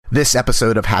This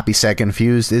episode of Happy Sad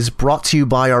Confused is brought to you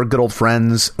by our good old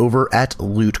friends over at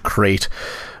Loot Crate.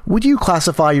 Would you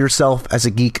classify yourself as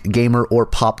a geek, gamer, or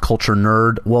pop culture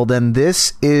nerd? Well, then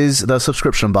this is the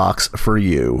subscription box for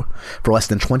you. For less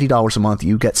than $20 a month,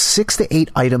 you get 6 to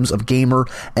 8 items of gamer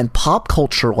and pop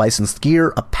culture licensed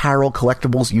gear, apparel,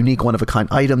 collectibles, unique one-of-a-kind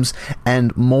items,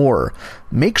 and more.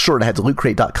 Make sure to head to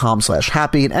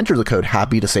lootcrate.com/happy and enter the code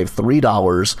HAPPY to save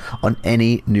 $3 on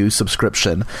any new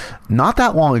subscription. Not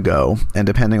that long ago, and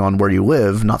depending on where you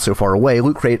live, not so far away,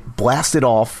 Loot Crate blasted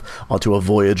off onto a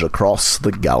voyage across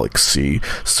the galaxy,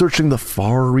 searching the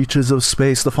far reaches of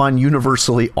space to find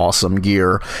universally awesome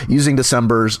gear. Using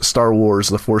December's Star Wars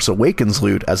The Force Awakens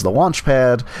loot as the launch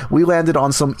pad, we landed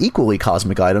on some equally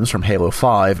cosmic items from Halo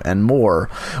 5 and more.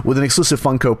 With an exclusive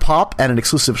Funko Pop and an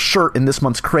exclusive shirt in this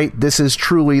month's crate, this is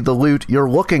truly the loot you're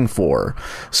looking for.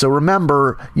 So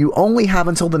remember, you only have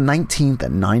until the 19th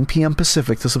at 9 p.m.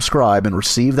 Pacific to subscribe and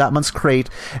receive that month's crate,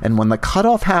 and when the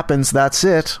cutoff happens, that's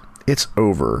it. It's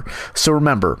over. So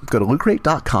remember, go to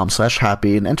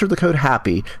lootcrate.com/happy and enter the code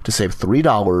HAPPY to save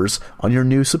 $3 on your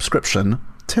new subscription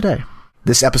today.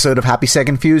 This episode of Happy Sad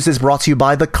Confused is brought to you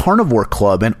by the Carnivore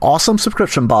Club, an awesome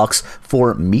subscription box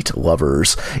for meat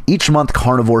lovers. Each month,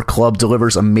 Carnivore Club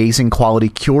delivers amazing quality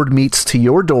cured meats to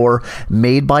your door,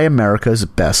 made by America's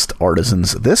best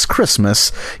artisans. This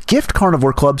Christmas, gift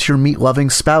Carnivore Club to your meat-loving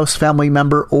spouse, family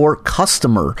member, or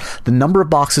customer. The number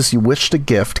of boxes you wish to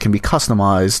gift can be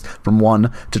customized from 1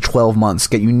 to 12 months.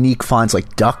 Get unique finds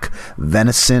like duck,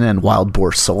 venison, and wild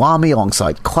boar salami,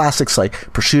 alongside classics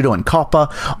like prosciutto and coppa,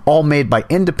 all made by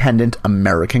independent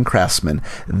American craftsmen.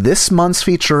 This month's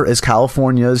feature is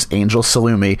California's Angel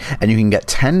Salumi, and you can get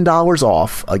 $10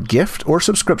 off a gift or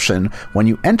subscription when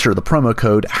you enter the promo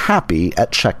code HAPPY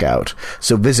at checkout.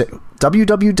 So visit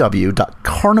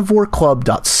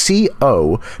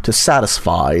www.carnivoreclub.co to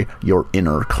satisfy your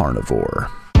inner carnivore.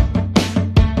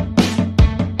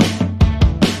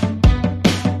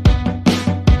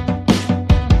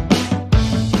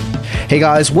 Hey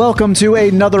guys, welcome to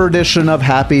another edition of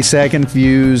Happy Sad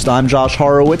Confused. I'm Josh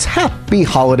Horowitz. Happy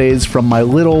holidays from my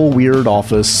little weird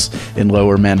office in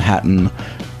Lower Manhattan.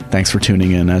 Thanks for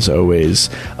tuning in, as always.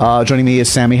 Joining me is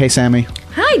Sammy. Hey, Sammy.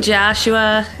 Hi,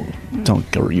 Joshua.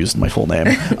 Don't go use my full name.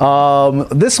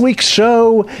 This week's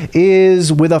show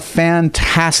is with a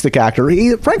fantastic actor.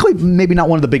 He, frankly, maybe not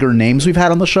one of the bigger names we've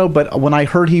had on the show, but when I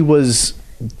heard he was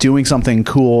doing something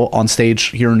cool on stage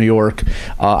here in New York,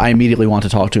 I immediately want to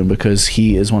talk to him because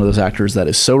he is one of those actors that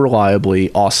is so reliably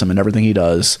awesome in everything he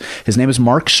does. His name is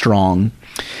Mark Strong.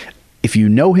 If you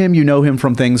know him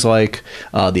from things like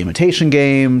The Imitation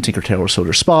Game, Tinker Tailor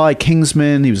Soldier Spy,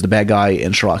 Kingsman. He was the bad guy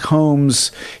in Sherlock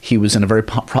Holmes. He was in a very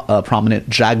prominent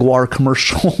Jaguar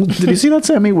commercial. Did you see that,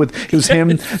 Sammy? It was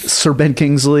him, Sir Ben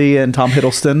Kingsley, and Tom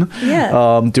Hiddleston.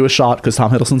 Yeah. Do a shot because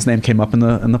Tom Hiddleston's name came up in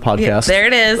the podcast. Yeah, there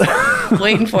it is.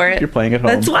 Waiting for it. You're playing at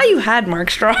home. That's why you had Mark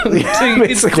Strong. Yeah, so you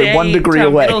basically 1 degree Tom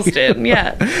away. Hiddleston.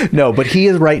 Yeah. No, but he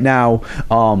is right now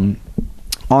on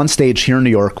stage here in New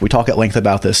York. We talk at length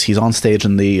about this. He's on stage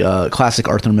in the classic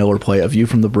Arthur Miller play, A View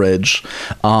from the Bridge.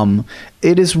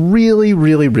 It is really,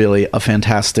 really, really a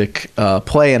fantastic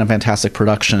play and a fantastic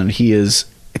production, and he is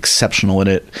exceptional in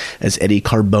it as Eddie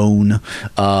Carbone.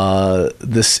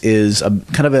 This is a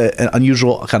kind of an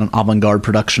unusual kind of avant-garde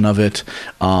production of it,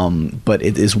 but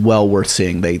it is well worth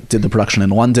seeing. They did the production in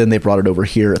London. They brought it over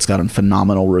here. It's gotten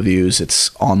phenomenal reviews. It's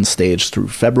on stage through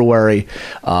February.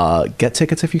 Get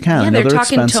tickets if you can. Yeah, they're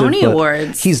talking Tony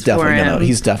Awards. He's definitely gonna be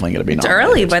It's nominated.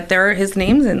 early, but his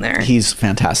name's in there. He's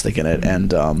fantastic in it,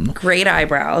 and great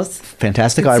eyebrows.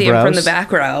 Fantastic eyebrows. See him from the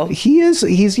back row. He's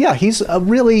a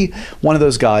really one of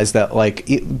those guys that, like,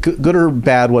 good or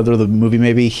bad, whether the movie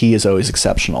may be, he is always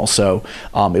exceptional. So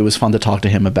it was fun to talk to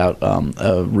him about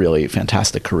a really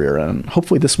fantastic career, and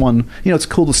hopefully this one, it's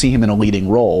cool to see him in a leading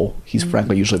role. He's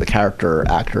frankly usually the character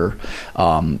actor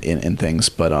in things,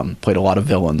 but played a lot of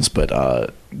villains,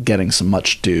 but getting some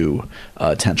much due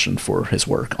attention for his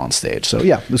work on stage. So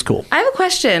yeah, it was cool. I have a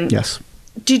question. Yes.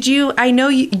 I know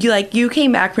you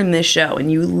came back from this show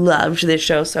and you loved this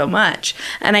show so much,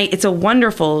 and it's a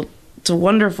wonderful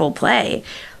play,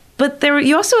 but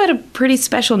you also had a pretty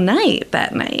special night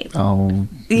that night. Oh,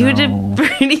 you had a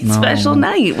pretty special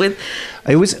night with.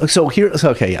 It was so here.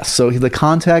 So, okay, yes. So the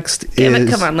context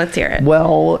is. Come on, let's hear it.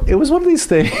 Well, it was one of these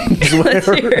things where. Let's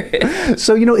hear it.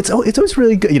 So it's always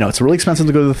really good. It's really expensive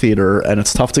to go to the theater, and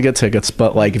it's tough to get tickets.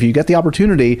 But like, if you get the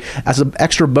opportunity as an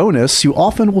extra bonus, you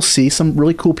often will see some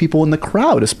really cool people in the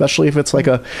crowd, especially if it's like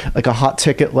a hot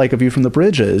ticket, like A View from the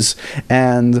Bridge is.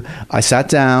 And I sat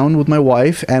down with my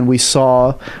wife, and we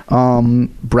saw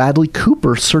Bradley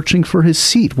Cooper searching for his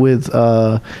seat with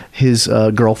his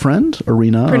girlfriend,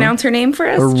 Irina. Pronounce her name for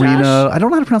us, Irina. Josh? I don't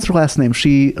know how to pronounce her last name.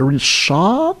 Irina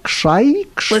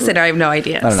Shayk? Listen, I have no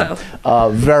idea. I don't know.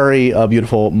 Very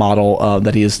beautiful model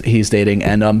that he's dating.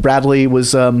 And Bradley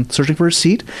was searching for his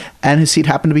seat, and his seat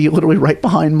happened to be literally right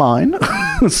behind mine.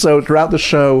 So throughout the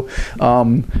show,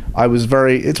 I was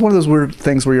it's one of those weird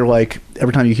things where you're like,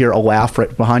 every time you hear a laugh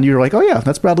right behind you, you're like, oh yeah,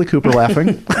 that's Bradley Cooper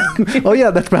laughing. Oh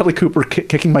yeah, that's Bradley Cooper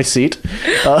kicking my seat.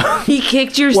 He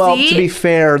kicked your well, seat? to be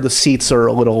fair, the seats are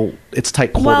it's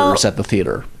tight quarters at the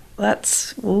theater.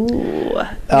 That's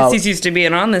he's used to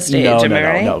being on the stage.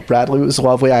 No. Bradley was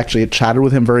lovely. I actually chatted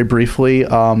with him very briefly,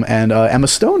 and Emma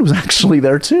Stone was actually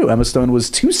there too. Emma Stone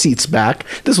was 2 seats back.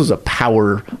 This was a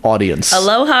power audience.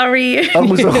 Aloha reunion.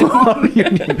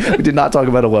 We did not talk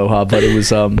about Aloha, but it was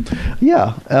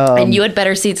yeah. And you had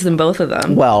better seats than both of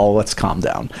them. Well, let's calm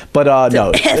down. But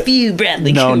no, F you,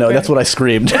 Bradley Cooper. No, that's what I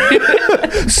screamed.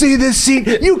 See this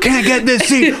seat? You can't get this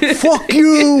seat. Fuck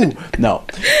you. No.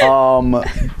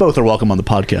 Both are welcome on the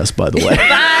podcast, by the way.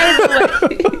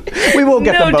 We will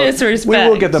get them both. Disrespect. We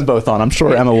will get them both on. I'm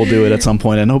sure Emma will do it at some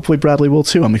point, and hopefully Bradley will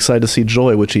too. I'm excited to see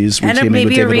Joy, which he's reteaming with David Russell. And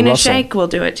maybe Irina Shayk will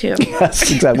do it too.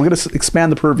 Yes, exactly. We're going to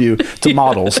expand the purview to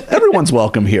models. Everyone's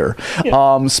welcome here.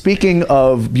 Yeah. Speaking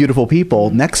of beautiful people,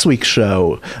 next week's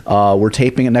show, we're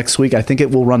taping it next week. I think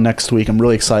it will run next week. I'm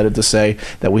really excited to say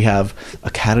that we have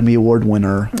Academy Award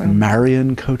winner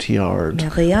Marion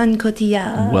Cotillard. Marion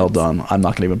Cotillard. Well done. I'm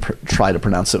not going to even try to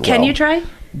pronounce it well. Can you try?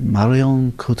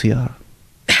 Marion Cotillard.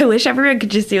 I wish everyone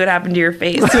could just see what happened to your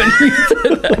face when you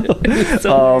said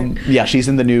that. Yeah, she's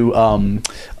in the new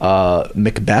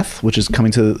Macbeth, which is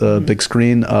coming to the big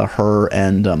screen. Her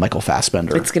and Michael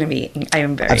Fassbender. It's going to be.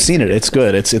 I've seen it. It's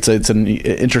good. It's an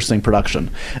interesting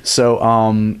production. So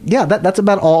yeah, that's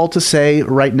about all to say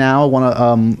right now. I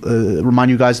want to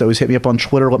remind you guys to always hit me up on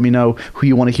Twitter. Let me know who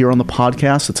you want to hear on the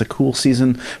podcast. It's a cool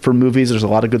season for movies. There's a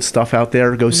lot of good stuff out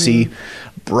there. Go see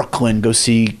Brooklyn. Go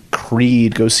see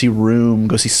Creed. Go see Room.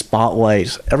 Go see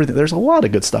Spotlight. Everything. There's a lot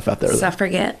of good stuff out there.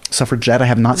 Suffragette. I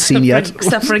have not seen yet.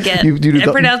 Suffragette. You do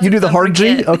the hard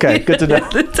G? Okay, good to know.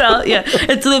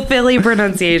 It's the Philly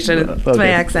pronunciation. It's my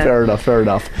accent. Fair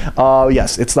enough.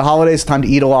 Yes, it's the holidays. Time to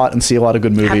eat a lot and see a lot of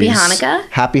good movies. Happy Hanukkah.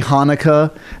 Happy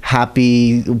Hanukkah.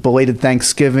 Happy belated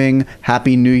Thanksgiving.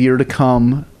 Happy New Year to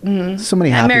come. Mm-hmm. So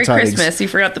many happy Merry tidings. Christmas. You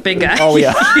forgot the big guy. Oh,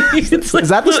 yeah. Is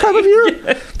that this time of year?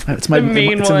 Yeah. It's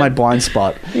in my blind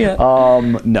spot. Yeah.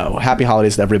 No. Happy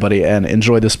holidays to everybody, and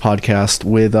enjoy this podcast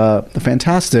with the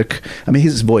fantastic. I mean,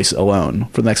 his voice alone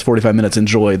for the next 45 minutes.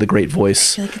 Enjoy the great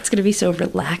voice. I feel like it's going to be so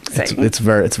relaxing. It's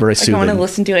very soothing. I want to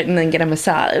listen to it and then get a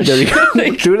massage. There you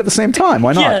go. Do it at the same time.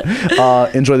 Why not?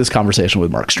 Yeah. Enjoy this conversation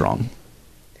with Mark Strong.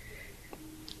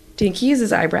 Do you think he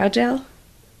uses eyebrow gel?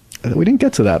 We didn't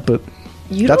get to that, but.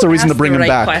 That's a reason to bring him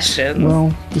back. Questions.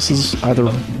 Well, this is either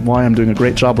why I'm doing a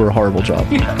great job or a horrible job.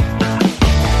 Yeah.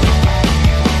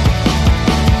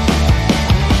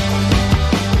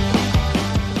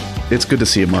 It's good to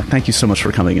see you, Mark. Thank you so much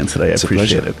for coming in today. I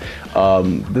appreciate it.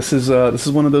 This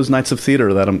is one of those nights of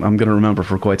theater that I'm going to remember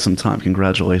for quite some time.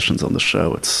 Congratulations on the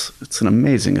show. It's an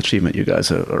amazing achievement you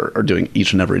guys are doing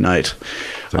each and every night.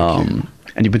 Thank you.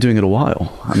 And you've been doing it a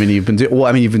while. I mean, you've been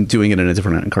doing it in a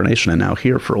different incarnation, and now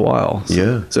here for a while. So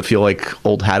yeah. Does it feel like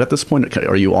old hat at this point?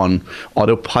 Are you on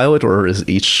autopilot, or is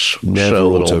each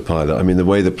show autopilot? I mean, the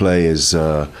way the play is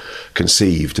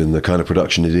conceived and the kind of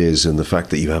production it is, and the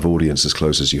fact that you have audience as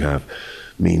close as you have,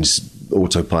 means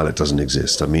autopilot doesn't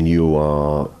exist. I mean,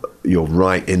 you're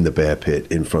right in the bear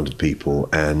pit in front of people,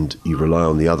 and you rely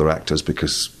on the other actors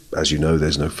because, as you know,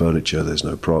 there's no furniture, there's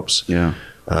no props. Yeah.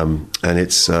 And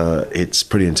it's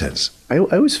pretty intense. I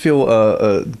always feel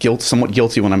somewhat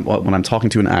guilty when I'm talking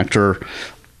to an actor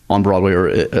on Broadway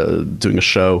or doing a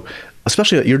show,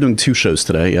 especially you're doing 2 shows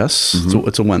today. Yes, mm-hmm.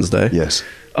 It's a Wednesday. Yes.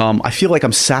 I feel like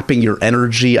I'm sapping your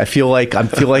energy. I feel like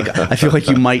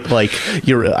you might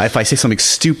if I say something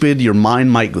stupid, your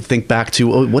mind might think back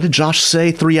to, oh, what did Josh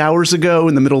say 3 hours ago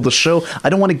in the middle of the show? I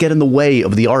don't want to get in the way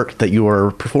of the art that you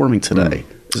are performing today.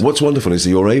 What's wonderful is that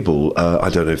you're able, I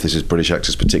don't know if this is British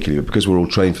actors particularly, but because we're all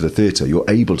trained for the theatre, you're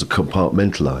able to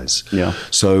compartmentalise. Yeah.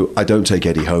 So I don't take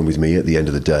Eddie home with me at the end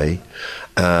of the day.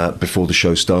 Before the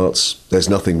show starts, there's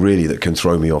nothing really that can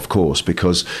throw me off course,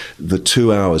 because the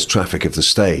 2 hours traffic of the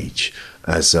stage,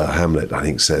 as Hamlet, I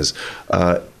think, says,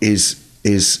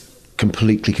 is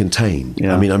completely contained.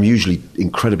 Yeah. I mean, I'm usually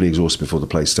incredibly exhausted before the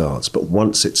play starts, but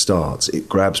once it starts, it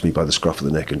grabs me by the scruff of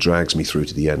the neck and drags me through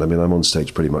to the end. I mean, I'm on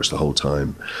stage pretty much the whole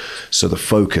time. So the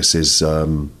focus is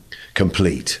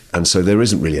complete. And so there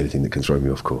isn't really anything that can throw me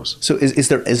off course. So is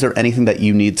there anything that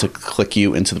you need to click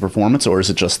you into the performance, or is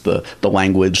it just the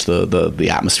language, the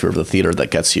atmosphere of the theater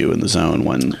that gets you in the zone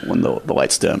when the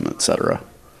lights dim, et cetera?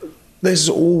 There's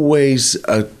always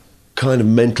a kind of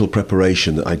mental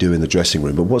preparation that I do in the dressing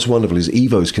room. But what's wonderful is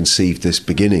Evo's conceived this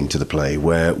beginning to the play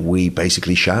where we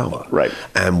basically shower. Right.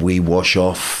 And we wash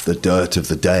off the dirt of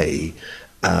the day.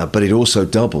 But it also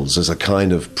doubles as a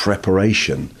kind of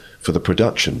preparation for the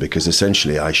production, because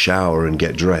essentially I shower and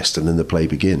get dressed and then the play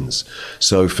begins.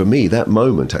 So for me, that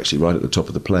moment actually right at the top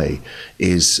of the play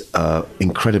is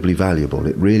incredibly valuable.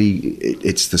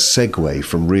 It's the segue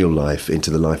from real life into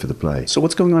the life of the play. So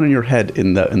what's going on in your head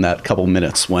in that couple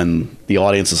minutes when the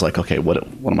audience is like, okay, what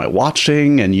am I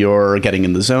watching? And you're getting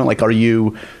in the zone. Like, are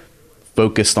you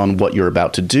focused on what you're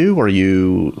about to do?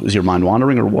 Is your mind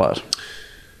wandering, or what?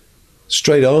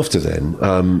 Straight after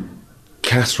then,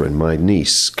 Catherine, my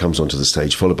niece, comes onto the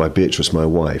stage, followed by Beatrice, my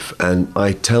wife. And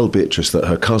I tell Beatrice that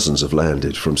her cousins have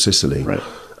landed from Sicily. Right.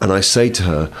 And I say to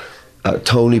her,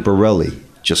 Tony Borelli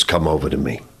just come over to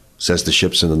me, says the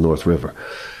ship's in the North River.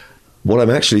 What I'm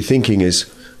actually thinking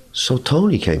is, so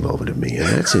Tony came over to me, and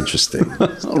that's interesting.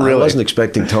 Really? I wasn't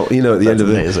expecting Tony, at the end of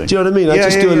amazing. Do you know what I mean? I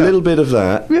just do a little bit of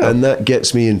that, and that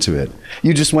gets me into it.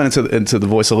 You just went into the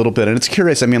voice a little bit, and it's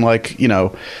curious. I mean,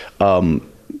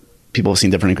 people have seen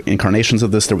different incarnations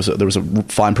of this. There was a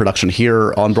fine production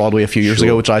here on Broadway a few years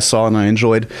ago, which I saw and I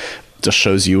enjoyed. Just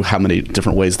shows you how many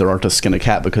different ways there are to skin a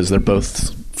cat, because they're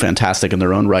both fantastic in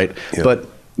their own right. Yeah. But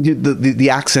the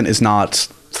accent is not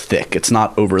thick. It's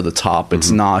not over the top. It's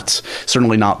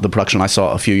certainly not the production I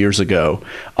saw a few years ago.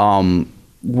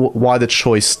 Why the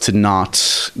choice to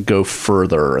not go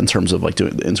further in terms of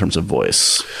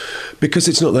voice? Because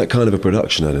it's not that kind of a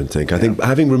production, I don't think. I think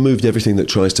having removed everything that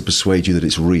tries to persuade you that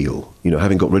it's real,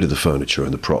 having got rid of the furniture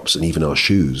and the props and even our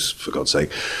shoes, for God's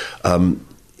sake,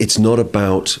 it's not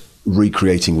about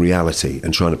recreating reality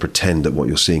and trying to pretend that what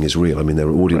you're seeing is real. I mean, there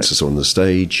are audiences on the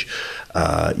stage.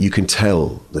 You can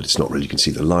tell that it's not real. You can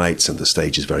see the lights and the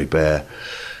stage is very bare.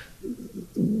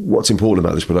 What's important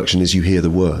about this production is you hear the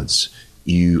words.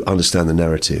 You understand the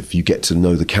narrative. You get to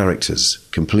know the characters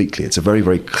completely. It's a very,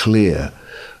 very clear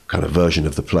kind of version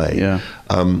of the play. Yeah.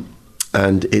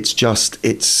 And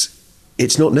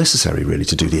it's not necessary really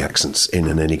to do the accents in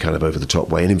any kind of over the top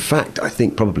way. And in fact, I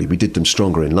think probably we did them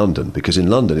stronger in London, because in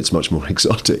London it's much more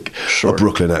exotic. Sure. A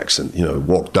Brooklyn accent,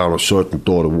 walk down a certain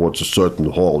door towards a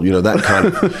certain hall, that kind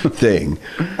of thing.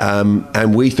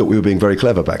 And we thought we were being very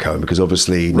clever back home, because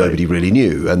obviously nobody really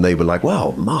knew. And they were like,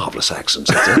 wow, marvelous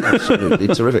accents. It's absolutely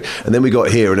terrific. And then we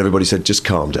got here and everybody said, just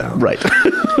calm down. Right.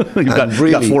 You've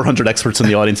got 400 experts in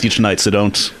the audience each night, so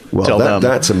don't tell them.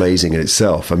 That's amazing in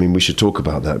itself. I mean, we should talk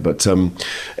about that. But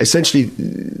essentially,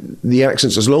 the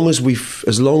accents, as long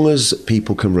as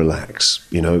people can relax,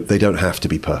 they don't have to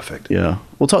be perfect. Yeah.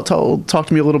 Well, talk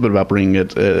to me a little bit about bringing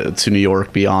it to New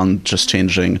York beyond just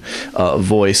changing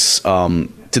voice.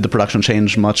 Did the production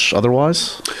change much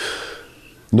otherwise?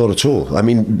 Not at all. I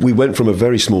mean, we went from a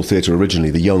very small theatre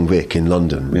originally, the Young Vic in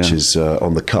London, which is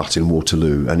on the Cut in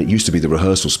Waterloo, and it used to be the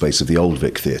rehearsal space of the Old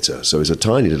Vic Theatre. So it's a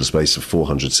tiny little space of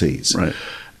 400 seats. Right.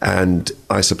 And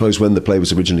I suppose when the play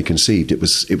was originally conceived, it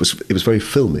was very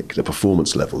filmic, the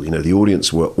performance level. The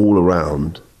audience were all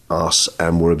around us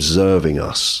and were observing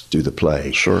us do the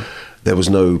play. Sure. There was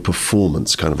no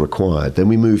performance kind of required. Then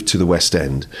we moved to the West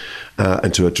End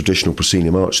and to a traditional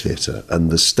proscenium arch theatre.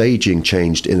 And the staging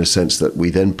changed in a sense that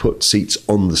we then put seats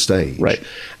on the stage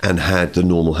and had the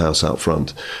normal house out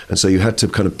front. And so you had to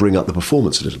kind of bring up the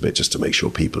performance a little bit just to make sure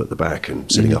people at the back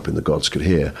and sitting up in the gods could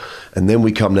hear. And then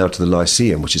we come now to the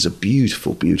Lyceum, which is a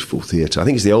beautiful, beautiful theatre. I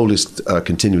think it's the oldest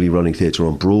continually running theatre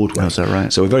on Broadway. Oh, is that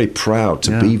right? So we're very proud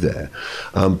to be there.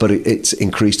 But it's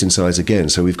increased in size again.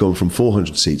 So we've gone from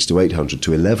 400 seats to 800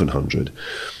 to 1,100.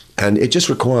 And it just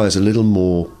requires a little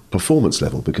more performance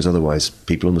level, because otherwise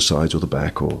people on the sides or the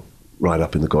back or right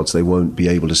up in the gods, they won't be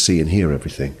able to see and hear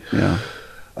everything. Yeah.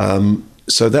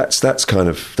 So that's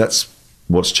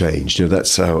what's changed.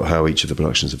 That's how each of the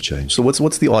productions have changed. So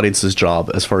what's the audience's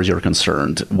job as far as you're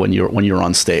concerned when you're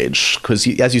on stage? Because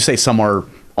as you say, some are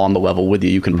on the level with you.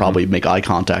 You can probably make eye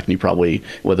contact, and you probably,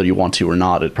 whether you want to or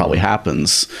not, it probably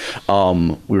happens.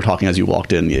 We were talking as you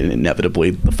walked in,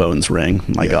 inevitably the phones ring.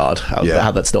 My God, how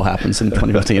that still happens in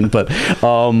 2015. But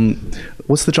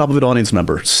what's the job of an audience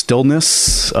member?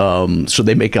 Stillness? Should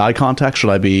they make eye contact?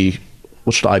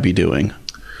 What should I be doing?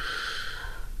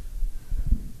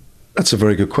 That's a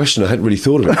very good question. I hadn't really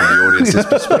thought of it from the audience's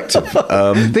perspective.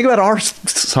 Think about our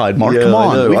side, Mark. Yeah, Come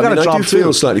on, I know. we've got I mean, a job I do feel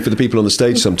too. slightly for the people on the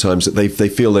stage sometimes that they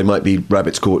feel they might be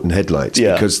rabbits caught in headlights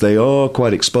Yeah. because they are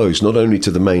quite exposed, not only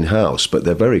to the main house, but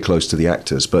they're very close to the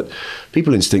actors. But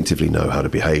people instinctively know how to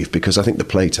behave because I think the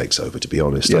play takes over, to be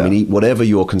honest. Yeah. I mean, whatever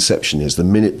your conception is, the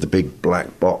minute the big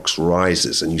black box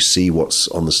rises and you see what's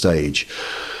on the stage,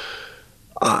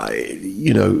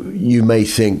 you may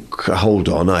think, hold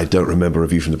on, I don't remember A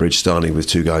View from the Bridge starting with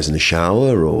two guys in the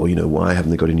shower, or, why haven't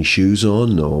they got any shoes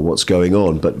on, or what's going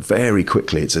on? But very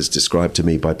quickly, it's as described to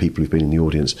me by people who've been in the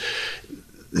audience,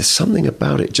 there's something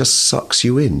about it just sucks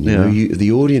you in.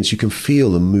 The audience, you can feel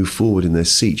them move forward in their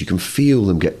seat. You can feel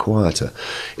them get quieter.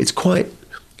 It's quite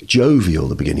jovial,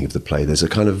 the beginning of the play. There's a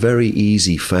kind of very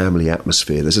easy family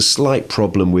atmosphere. There's a slight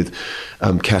problem with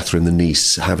Catherine, the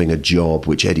niece, having a job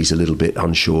which Eddie's a little bit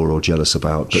unsure or jealous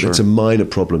about, but it's a minor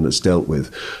problem that's dealt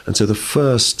with. And so the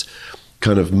first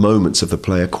kind of moments of the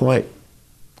play are quite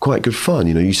good fun.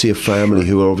 You see a family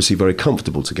who are obviously very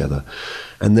comfortable together,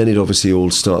 and then it obviously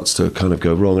all starts to kind of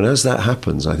go wrong. And as that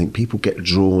happens, I think people get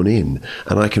drawn in,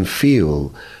 and I can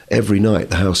feel every night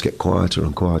the house get quieter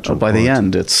and quieter. By the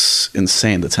end, it's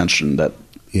insane, the tension that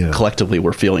collectively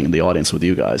we're feeling in the audience with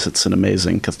you guys. It's an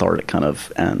amazing, cathartic kind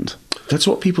of end. That's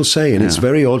what people say, and it's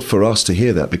very odd for us to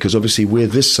hear that because obviously we're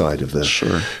this side of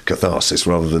the catharsis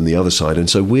rather than the other side, and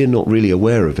so we're not really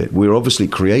aware of it. We're obviously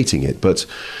creating it, but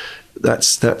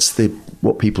that's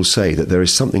what people say, that there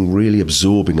is something really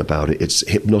absorbing about it. It's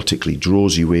hypnotically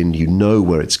draws you in. You know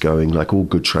where it's going. Like all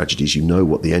good tragedies, you know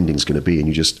what the ending's going to be, and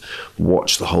you just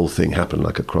watch the whole thing happen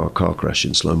like a car crash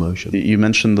in slow motion. You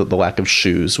mentioned the lack of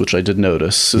shoes, which I did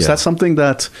notice. Is that something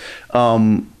that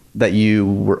that you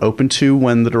were open to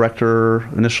when the director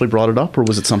initially brought it up, or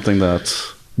was it something that...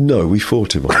 No, we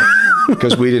fought him on it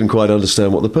because we didn't quite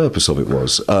understand what the purpose of it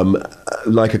was.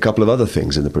 Like a couple of other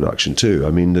things in the production too.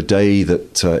 I mean, the day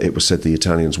that it was said the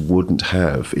Italians wouldn't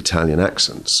have Italian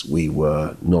accents, we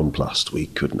were nonplussed. We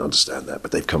couldn't understand that,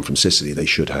 but they've come from Sicily. They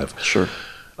should have. Sure.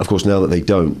 Of course, now that they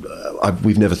don't,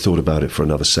 we've never thought about it for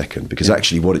another second because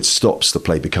actually what it stops the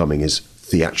play becoming is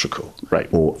theatrical, right,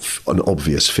 or an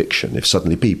obvious fiction. If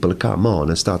suddenly people come on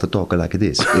and start to talk like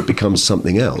this, it becomes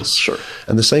something else. Sure.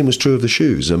 And the same was true of the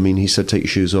shoes. I mean, he said, take your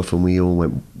shoes off, and we all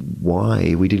went,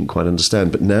 why? We didn't quite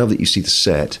understand. But now that you see the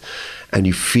set and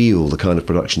you feel the kind of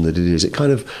production that it is,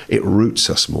 it roots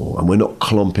us more, and we're not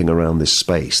clomping around this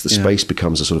space. The space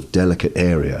becomes a sort of delicate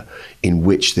area in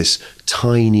which this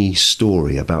tiny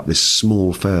story about this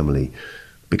small family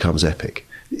becomes epic.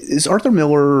 Is Arthur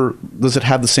Miller, does it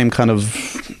have the same kind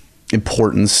of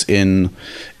importance in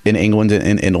England,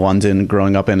 in London,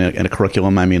 growing up in a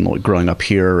curriculum? I mean, growing up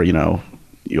here,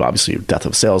 you obviously, Death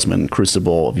of a Salesman,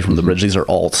 Crucible, View from the Bridge, these are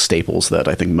all staples that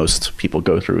I think most people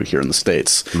go through here in the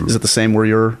States. Is it the same where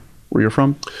you're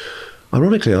from?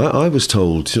 Ironically, I was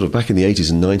told sort of back in the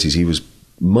 80s and 90s he was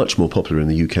much more popular in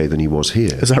the UK than he was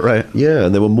here. Is that right? Yeah,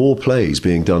 and there were more plays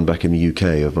being done back in the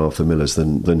UK of Arthur Miller's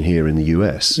than here in the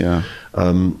US. Yeah.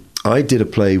 I did a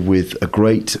play with a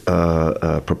great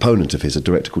proponent of his, a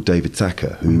director called David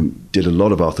Thacker, who did a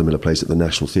lot of Arthur Miller plays at the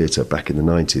National Theatre back in the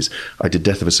 90s. I did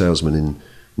Death of a Salesman in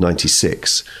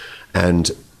 96,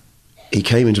 and he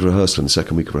came into rehearsal in the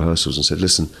second week of rehearsals and said,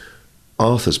 listen,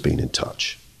 Arthur's been in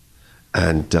touch.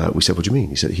 And we said, what do you mean?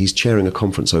 He said, he's chairing a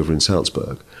conference over in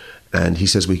Salzburg, and he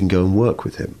says we can go and work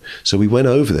with him. So we went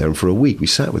over there, and for a week we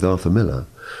sat with Arthur Miller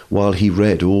while he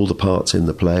read all the parts in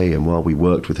the play and while we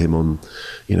worked with him on,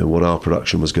 what our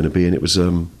production was going to be. And it was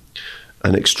an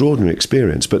extraordinary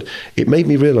experience. But it made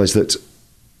me realise that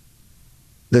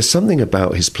there's something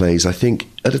about his plays, I think,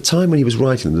 at a time when he was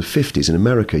writing them, the 50s in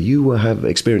America, you were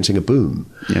experiencing a boom.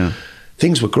 Yeah.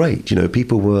 Things were great.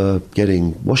 People were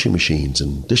getting washing machines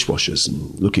and dishwashers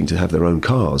and looking to have their own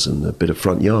cars and a bit of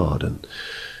front yard, and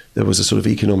there was a sort of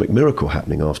economic miracle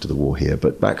happening after the war here.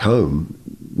 But back home,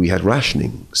 we had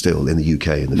rationing still in the UK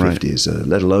in the 50s,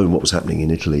 let alone what was happening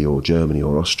in Italy or Germany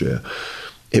or Austria.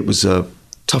 It was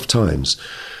tough times.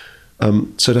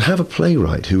 So to have a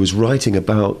playwright who was writing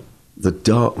about the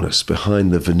darkness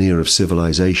behind the veneer of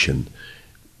civilization,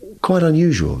 quite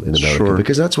unusual in America,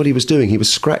 because that's what he was doing. He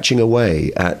was scratching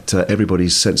away at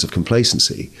everybody's sense of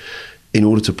complacency in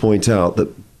order to point out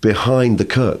that behind the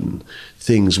curtain,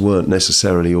 things weren't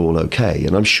necessarily all okay.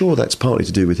 And I'm sure that's partly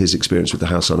to do with his experience with the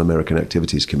House Un-American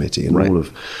Activities Committee and all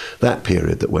of that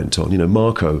period that went on.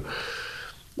 Marco,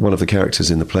 one of the characters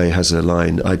in the play, has a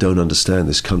line, I don't understand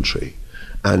this country.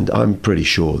 And I'm pretty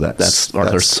sure that's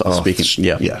Arthur speaking.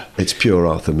 Yeah, it's pure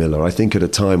Arthur Miller. I think at a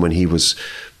time when he was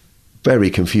very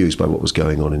confused by what was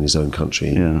going on in his own country.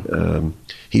 Yeah.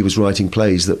 He was writing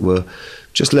plays that were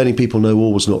just letting people know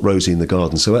all was not rosy in the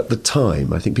garden. So at the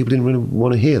time, I think people didn't really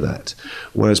want to hear that.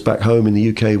 Whereas back home in the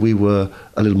UK, we were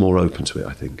a little more open to it,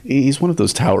 I think. He's one of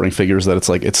those towering figures that it's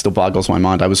like, it still boggles my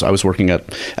mind. I was working at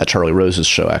Charlie Rose's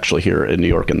show actually here in New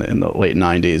York in the late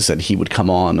 90s, and he would come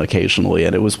on occasionally,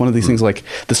 and it was one of these things like,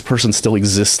 this person still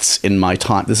exists in my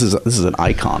time. This is an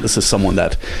icon. This is someone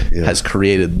that has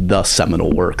created the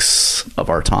seminal works of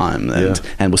our time,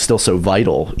 and was still so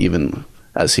vital even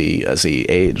as he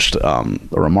aged. A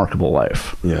remarkable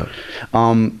life. Yeah.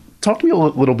 Talk to me a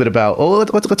little bit about.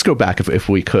 Let's go back if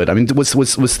we could. I mean,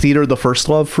 was theater the first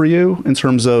love for you in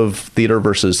terms of theater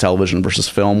versus television versus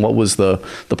film? What was the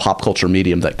pop culture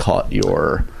medium that caught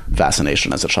your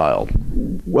fascination as a child?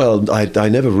 Well, I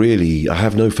never really. I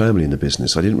have no family in the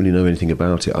business. I didn't really know anything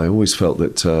about it. I always felt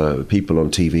that people on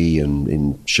TV and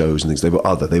in shows and things, they were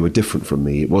other. They were different from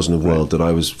me. It wasn't a world that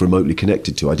I was remotely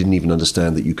connected to. I didn't even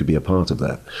understand that you could be a part of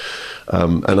that.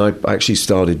 And I actually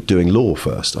started doing law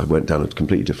first. I went down a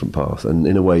completely different path, and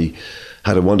in a way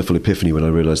had a wonderful epiphany when I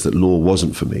realized that law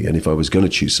wasn't for me. And if I was going to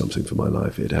choose something for my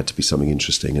life, it had to be something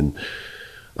interesting. And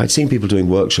I'd seen people doing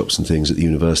workshops and things at the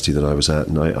university that I was at,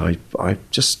 and I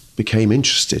just became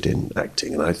interested in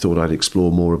acting, and I thought I'd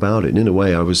explore more about it. And in a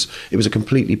way, it was a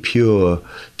completely pure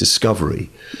discovery,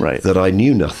 that I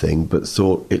knew nothing but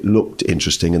thought it looked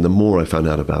interesting. And the more I found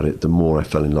out about it, the more I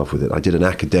fell in love with it. I did an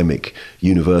academic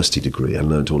university degree and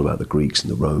learned all about the Greeks and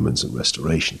the Romans and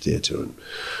Restoration theatre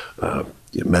and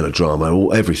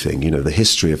melodrama, everything, the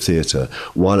history of theatre,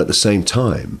 while at the same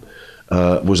time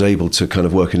was able to kind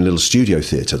of work in a little studio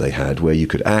theatre they had, where you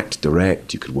could act,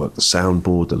 direct, you could work the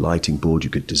soundboard, the lighting board, you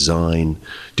could design,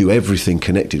 do everything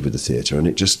connected with the theatre. And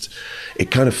it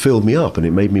kind of filled me up, and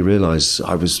it made me realise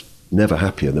I was never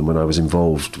happier than when I was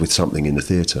involved with something in the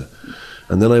theatre.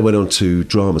 And then I went on to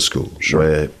drama school,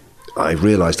 where I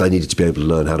realised I needed to be able to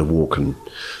learn how to walk and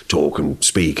talk and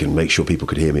speak and make sure people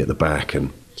could hear me at the back,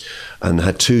 and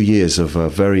had 2 years of a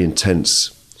very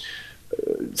intense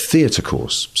theatre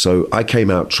course. So I came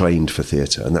out trained for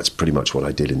theatre, and that's pretty much what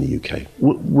I did in the UK.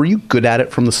 Were you good at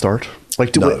it from the start?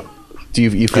 Like, no. Do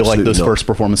you feel like those first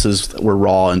performances were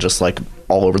raw and just like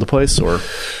all over the place, or?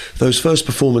 Those first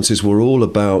performances were all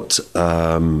about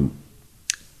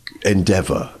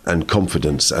endeavour and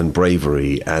confidence and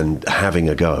bravery and having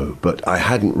a go, but I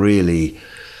hadn't really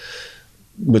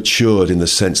matured in the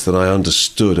sense that I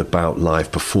understood about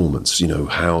live performance,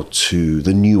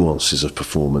 the nuances of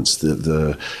performance,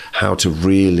 the how to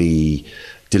really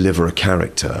deliver a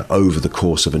character over the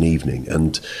course of an evening.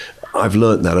 And I've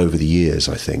learnt that over the years,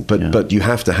 I think. But you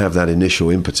have to have that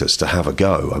initial impetus to have a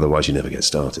go, otherwise you never get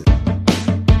started.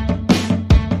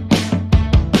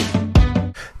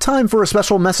 Time for a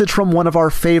special message from one of our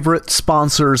favorite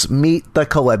sponsors. Meet the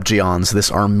Kalebjians,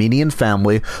 this Armenian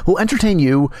family who entertain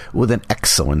you with an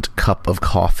excellent cup of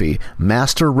coffee.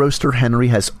 Master Roaster Henry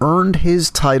has earned his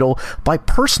title by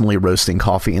personally roasting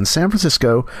coffee in San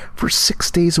Francisco for 6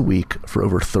 days a week for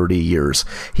over 30 years.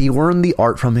 He learned the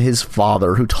art from his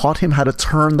father, who taught him how to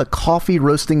turn the coffee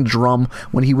roasting drum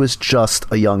when he was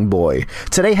just a young boy.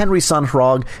 Today, Henry's son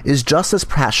Hrog is just as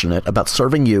passionate about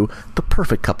serving you the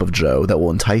perfect cup of joe that will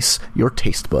entice your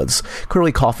taste buds.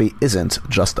 Clearly, coffee isn't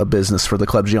just a business for the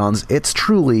Kalebjians. It's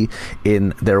truly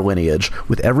in their lineage.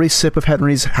 With every sip of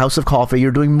Henry's House of Coffee,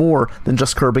 you're doing more than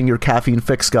just curbing your caffeine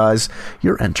fix, guys.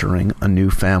 You're entering a new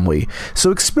family. So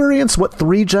experience what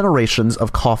 3 generations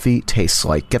of coffee tastes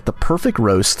like. Get the perfect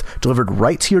roast delivered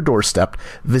right to your doorstep.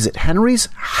 Visit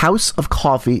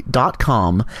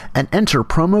henryshouseofcoffee.com and enter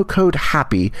promo code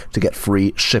HAPPY to get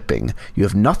free shipping. You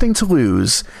have nothing to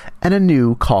lose and a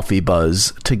new coffee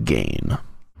buzz to gain.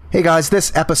 Hey guys,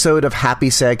 this episode of Happy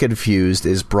Sad Confused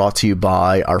is brought to you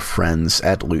by our friends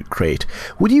at Loot Crate.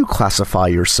 Would you classify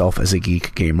yourself as a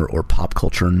geek, gamer, or pop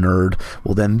culture nerd?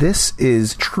 Well then, this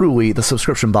is truly the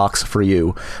subscription box for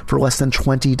you. For less than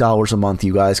 $20 a month,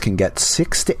 you guys can get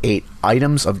 6 to 8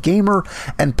 items of gamer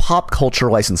and pop culture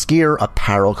licensed gear,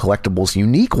 apparel, collectibles,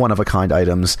 unique one-of-a-kind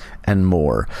items, and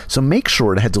more. So make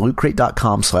sure to head to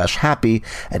lootcrate.com/happy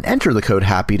and enter the code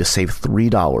HAPPY to save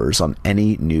 $3 on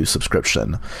any new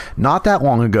subscription. Not that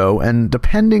long ago, and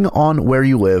depending on where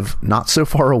you live, not so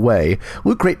far away,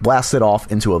 Loot Crate blasted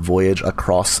off into a voyage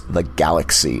across the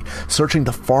galaxy, searching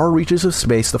the far reaches of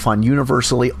space to find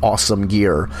universally awesome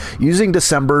gear. Using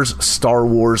December's Star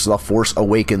Wars The Force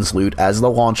Awakens loot as the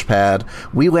launch pad,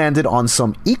 we landed on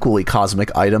some equally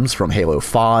cosmic items from Halo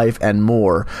 5 and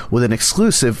more, with an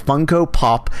exclusive Funko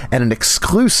Pop and an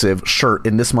exclusive shirt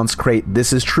in this month's crate.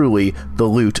 This is truly the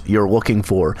loot you're looking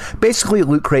for. Basically,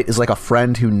 Loot Crate is like a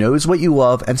friend who who knows what you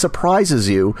love and surprises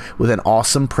you with an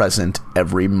awesome present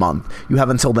every month. You have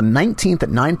until the 19th at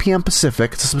 9 p.m.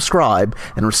 Pacific to subscribe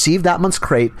and receive that month's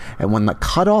crate, and when the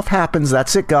cutoff happens,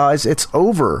 that's it, guys. It's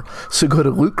over. So go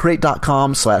to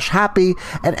lootcrate.com/happy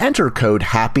and enter code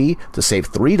HAPPY to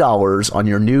save $3 on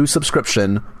your new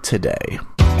subscription today.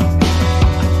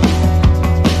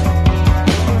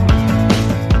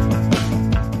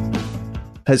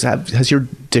 Has your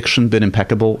diction been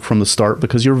impeccable from the start?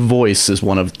 Because your voice is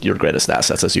one of your greatest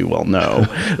assets, as you well know.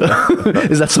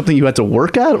 Is that something you had to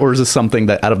work at, or is this something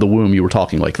that out of the womb you were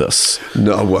talking like this?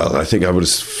 No, well, I think I would have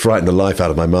frightened the life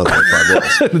out of my mother if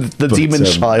I was. The demon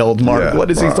child, Mark. Yeah. What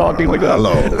is he talking like that?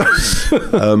 Hello.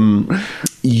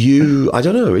 I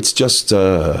don't know. It's just,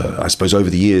 I suppose, over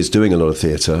the years doing a lot of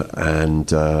theatre, and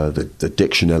the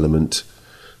diction element,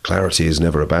 clarity is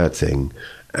never a bad thing.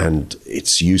 And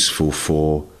it's useful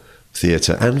for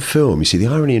theatre and film. You see, the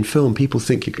irony in film, people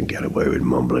think you can get away with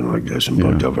mumbling like this and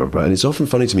blah, blah, blah, blah. And it's often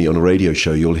funny to me on a radio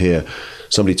show, you'll hear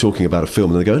somebody talking about a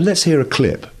film and they go, let's hear a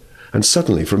clip. And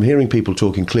suddenly, from hearing people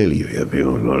talking clearly, you hear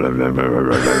people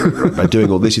by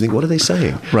doing all this, you think, what are they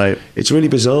saying? Right. It's really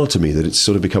bizarre to me that it's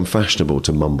sort of become fashionable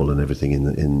to mumble and everything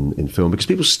in film, because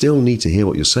people still need to hear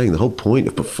what you're saying. The whole point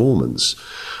of performance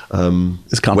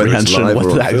is comprehension.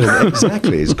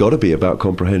 Exactly. It's got to be about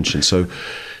comprehension. So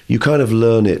you kind of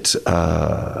learn it.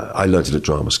 I learned it at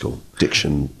drama school.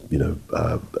 Diction,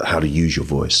 how to use your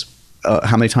voice.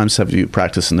 How many times have you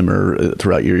practiced in the mirror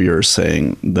throughout your years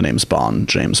saying the name's Bond,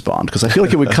 James Bond? Because I feel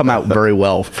like it would come out very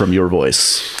well from your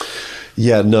voice.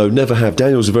 Yeah, no, never have.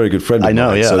 Daniel's a very good friend of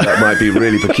mine, so that might be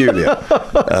really peculiar.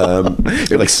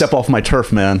 You're like, step off my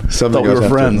turf, man. Something I have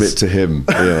to admit to him.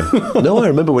 Yeah. No, I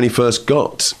remember when he first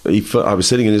I was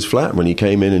sitting in his flat when he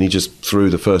came in, and he just threw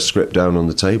the first script down on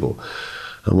the table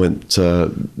and went,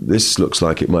 this looks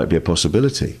like it might be a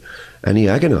possibility. And he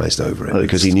agonized over it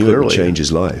because he knew it would change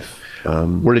his life.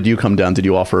 Where did you come down? Did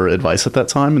you offer advice at that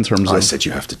time in terms of... I said,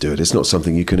 you have to do it. It's not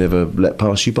something you can ever let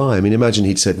pass you by. I mean, imagine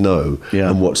he'd said no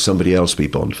and watched somebody else be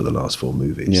Bond for the last 4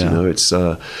 movies. Yeah. It's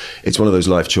one of those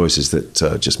life choices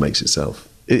that just makes itself.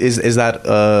 Is that,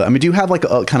 do you have like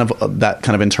a kind of that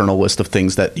kind of internal list of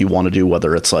things that you want to do,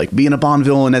 whether it's like being a Bond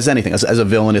villain as anything, as a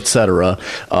villain, etc.,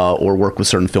 or work with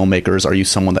certain filmmakers? Are you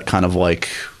someone that kind of like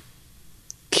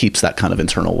keeps that kind of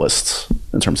internal list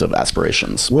in terms of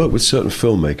aspirations? Work with certain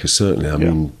filmmakers, certainly. I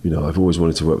mean, I've always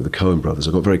wanted to work with the Coen brothers.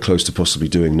 I got very close to possibly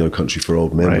doing No Country for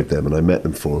Old Men with them, and I met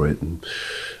them for it. And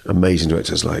amazing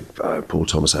directors like Paul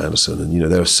Thomas Anderson, and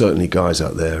there are certainly guys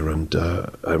out there and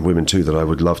women too that I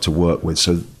would love to work with.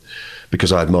 So,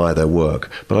 because I admire their work.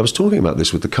 But I was talking about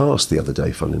this with the cast the other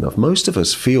day, funnily enough. Most of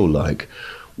us feel like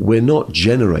we're not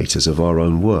generators of our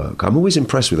own work. I'm always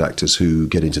impressed with actors who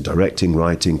get into directing,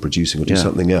 writing, producing, or do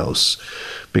something else,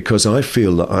 because I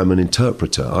feel that I'm an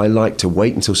interpreter. I like to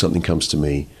wait until something comes to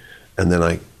me, and then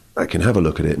I can have a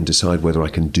look at it and decide whether I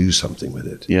can do something with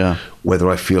it. Yeah. Whether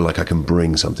I feel like I can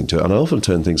bring something to it. And I often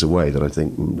turn things away that I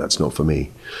think, that's not for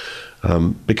me.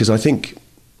 Because I think,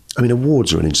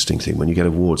 awards are an interesting thing when you get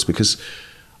awards, because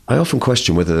I often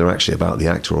question whether they're actually about the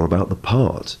actor or about the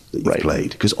part that you've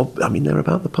played. Because, they're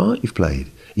about the part you've played.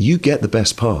 You get the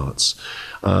best parts.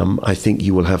 I think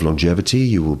you will have longevity.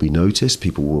 You will be noticed.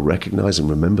 People will recognize and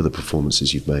remember the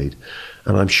performances you've made.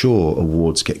 And I'm sure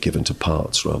awards get given to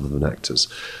parts rather than actors.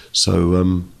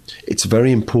 So it's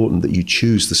very important that you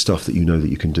choose the stuff that you know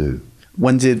that you can do.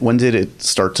 When did it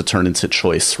start to turn into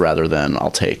choice rather than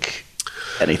I'll take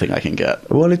anything I can get?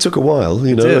 Well, it took a while,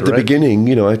 at the beginning,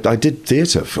 I did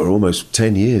theatre for almost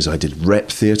 10 years. I did rep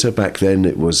theatre. Back then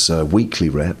it was monthly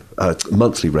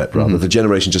rep rather. The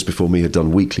generation just before me had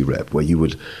done weekly rep, where you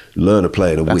would learn a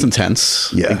play in a week. That's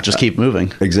intense. Yeah. Just keep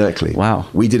moving. Exactly. Wow.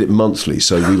 We did it monthly,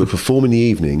 so we would perform in the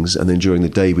evenings, and then during the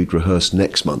day we'd rehearse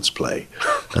next month's play.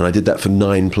 And I did that for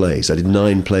 9 plays. I did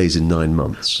 9 plays in 9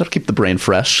 months. That'll keep the brain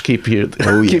fresh, keep you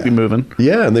moving.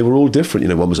 Yeah, and they were all different.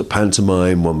 One was a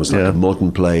pantomime, one was like a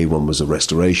modern play, one was a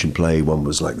restoration play, one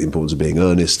was like The Importance of Being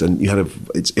Earnest, and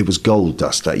it was gold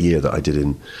dust that year that I did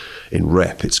in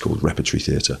rep. It's called repertory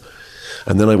theatre.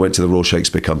 And then I went to the Royal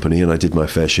Shakespeare Company, and I did my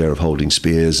fair share of holding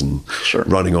spears and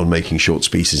running on making short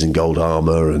speeches in gold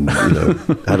armour, and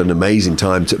had an amazing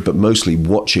time, but mostly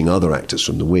watching other actors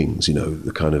from the wings,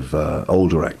 the kind of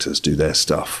older actors do their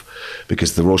stuff,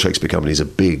 because the Royal Shakespeare Company is a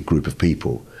big group of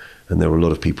people, and there were a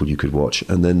lot of people you could watch.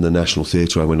 And then the National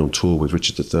Theatre, I went on tour with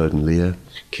Richard III and Lear.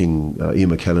 Ian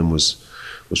McKellen was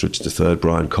Richard III,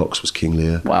 Brian Cox was King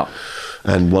Lear. Wow.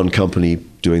 And one company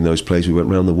doing those plays, we went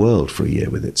around the world for a year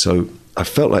with it. So I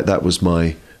felt like that was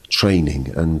my training.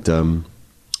 And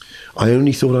I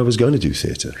only thought I was going to do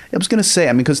theatre. I was going to say,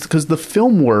 I mean, because the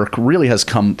film work really has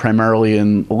come primarily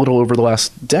in a little over the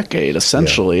last decade,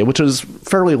 essentially, which is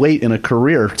fairly late in a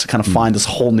career to kind of find this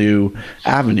whole new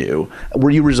avenue. Were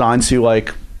you resigned to,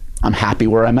 like, I'm happy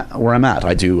where I'm at.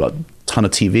 I do a ton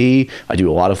of TV. I do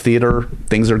a lot of theater.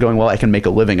 Things are going well. I can make a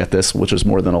living at this, which is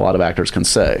more than a lot of actors can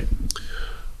say.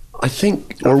 I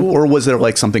think... Or was there,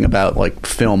 like, something about, like,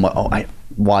 film,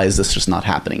 why is this just not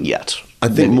happening yet? I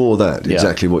think more that,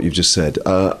 exactly what you've just said.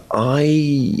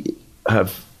 I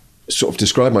have sort of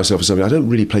described myself as something, I don't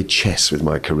really play chess with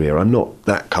my career. I'm not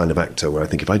that kind of actor where I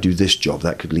think if I do this job,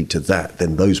 that could lead to that,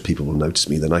 then those people will notice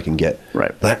me, then I can get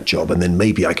that job, and then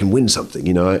maybe I can win something.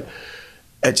 You know,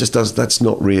 that's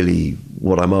not really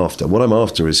what I'm after. What I'm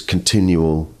after is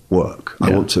continual work. I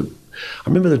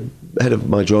remember the head of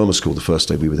my drama school, the first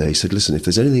day we were there, he said, listen, if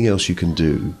there's anything else you can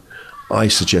do, I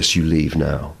suggest you leave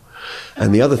now.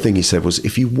 And the other thing he said was,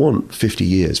 if you want 50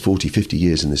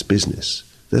 years in this business,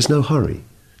 there's no hurry.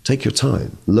 Take your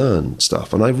time, learn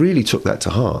stuff. And I really took that to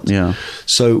heart. Yeah.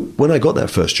 So when I got that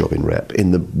first job in rep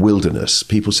in the wilderness,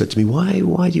 people said to me, why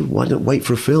don't wait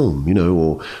for a film, you know,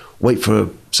 or wait for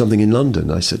something in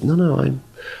London? I said, no,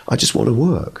 I just want to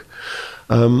work.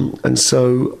 And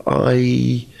so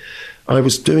I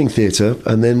was doing theatre,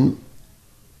 and then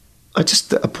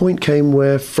a point came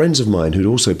where friends of mine who'd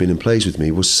also been in plays with me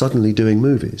were suddenly doing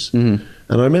movies. Mm-hmm.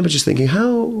 And I remember just thinking,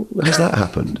 how has that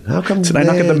happened? How come Did I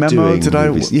not get the memo? Did I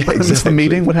miss the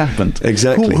meeting? What happened?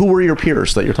 Exactly. Who were your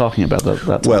peers that you're talking about that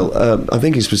time? Well, I'm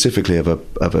thinking specifically of a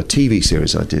TV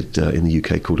series I did in the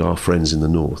UK called Our Friends in the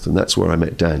North. And that's where I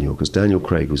met Daniel, because Daniel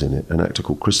Craig was in it, an actor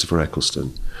called Christopher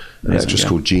Eccleston, an actress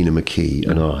called Gina McKee,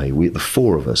 and I. The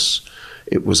four of us.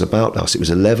 It was about us. It was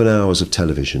 11 hours of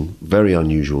television, very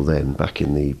unusual then, back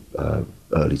in the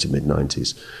early to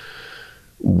mid-90s.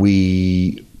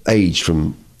 We aged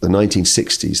from the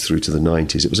 1960s through to the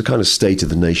 90s. It was a kind of state of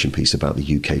the nation piece about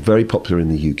the UK, very popular in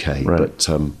the UK, but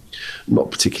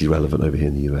not particularly relevant over here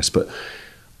in the US. But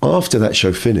after that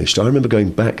show finished, I remember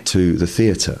going back to the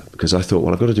theatre because I thought,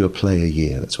 well, I've got to do a play a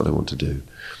year. That's what I want to do.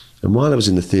 And while I was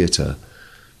in the theatre,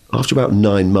 after about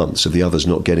 9 months of the others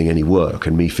not getting any work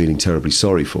and me feeling terribly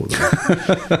sorry for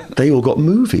them, they all got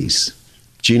movies.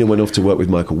 Gina went off to work with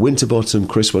Michael Winterbottom.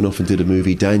 Chris went off and did a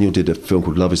movie. Daniel did a film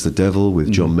called Love is the Devil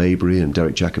with John Mabry and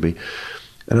Derek Jacobi.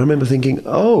 And I remember thinking,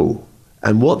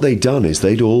 and what they'd done is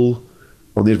they'd all,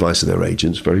 on the advice of their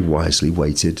agents, very wisely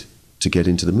waited to get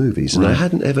into the movies. And I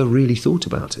hadn't ever really thought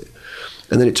about it.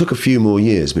 And then it took a few more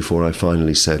years before I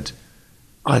finally said,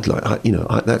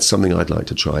 that's something I'd like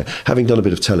to try, having done a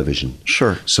bit of television.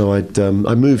 Sure. So I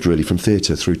moved really from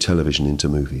theatre through television into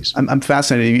movies. I'm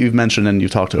fascinated. You've mentioned, and you've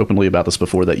talked openly about this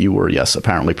before, that you were,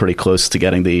 apparently pretty close to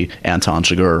getting the Anton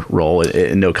Chigurh role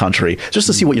in No Country. Just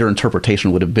to see what your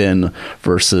interpretation would have been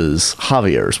versus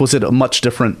Javier's. Was it a much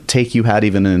different take you had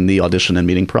even in the audition and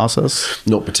meeting process?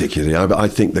 Not particularly. I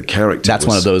think the character That's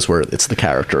one of those where it's the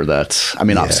character that,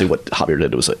 obviously what Javier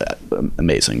did was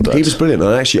amazing. But he was brilliant.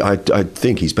 And actually, I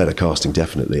think he's better casting,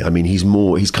 definitely. I mean, he's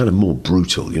kind of more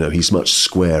brutal, you know, he's much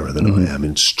squarer than I am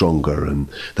and stronger, and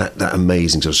that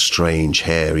amazing sort of strange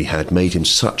hair he had made him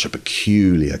such a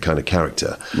peculiar kind of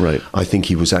character. Right. I think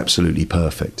he was absolutely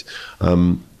perfect.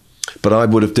 But I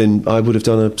would have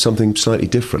done something slightly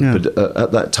different. Yeah. But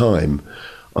at that time,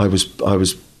 I was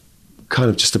kind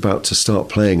of just about to start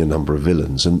playing a number of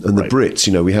villains, and the Brits,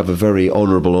 you know, we have a very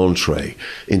honourable entree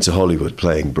into Hollywood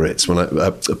playing Brits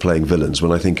playing villains.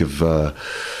 When I think of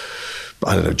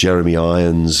Jeremy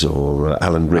Irons or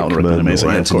Alan Rickman or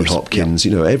Anthony Hopkins,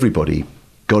 you know, everybody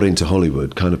got into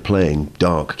Hollywood kind of playing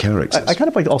dark characters. I kind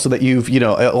of like also that you've,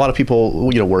 a lot of people,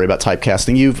 worry about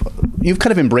typecasting. You've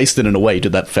kind of embraced it in a way. You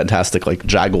did that fantastic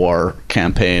Jaguar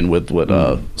campaign with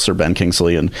Sir Ben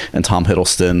Kingsley and Tom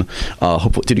Hiddleston.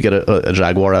 Did you get a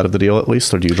Jaguar out of the deal at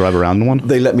least, or do you drive around in one?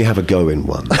 They let me have a go in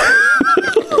one.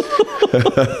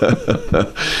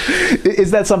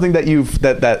 Is that something that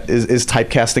that is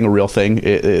typecasting a real thing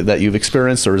that you've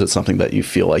experienced, or is it something that you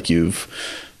feel like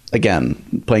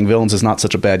again, playing villains is not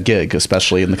such a bad gig,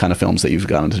 especially in the kind of films that you've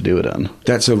gotten to do it in?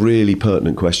 That's a really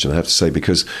pertinent question, I have to say,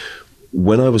 because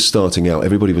when I was starting out,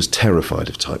 everybody was terrified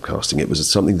of typecasting. It was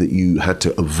something that you had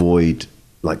to avoid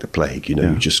like the plague, you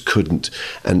just couldn't.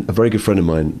 And a very good friend of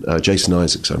mine, Jason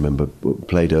Isaacs, I remember,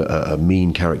 played a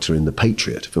mean character in The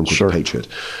Patriot, a film called The Patriot,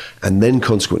 and then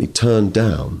consequently turned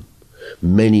down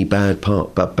many bad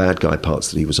guy parts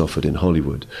that he was offered in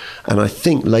Hollywood. And I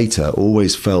think later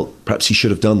always felt perhaps he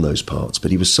should have done those parts,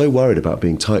 but he was so worried about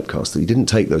being typecast that he didn't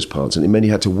take those parts, and it meant he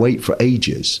had to wait for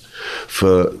ages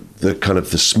for the kind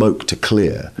of the smoke to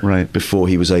clear before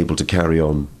he was able to carry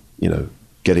on,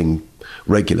 getting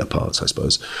regular parts, I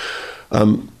suppose.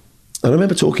 And I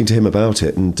remember talking to him about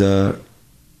it, and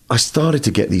I started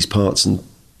to get these parts, and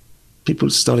people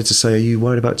started to say, are you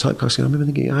worried about typecasting? I remember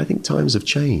thinking, I think times have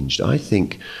changed. I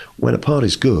think when a part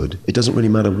is good, it doesn't really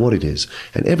matter what it is.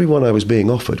 And everyone I was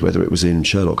being offered, whether it was in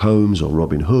Sherlock Holmes or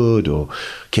Robin Hood or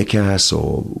Kick-Ass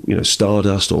or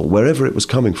Stardust or wherever it was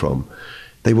coming from,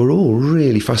 they were all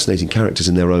really fascinating characters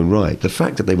in their own right. The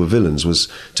fact that they were villains was,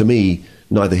 to me,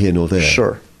 neither here nor there.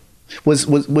 Sure. Was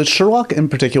Sherlock in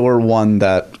particular one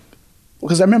that...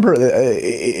 Because I remember,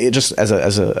 it just as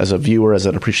a viewer, as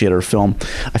an appreciator of film,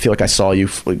 I feel like I saw you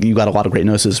got a lot of great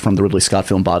notices from the Ridley Scott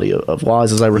film Body of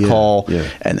Lies, as I recall,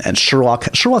 and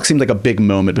Sherlock seemed like a big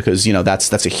moment because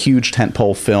that's a huge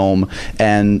tentpole film,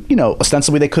 and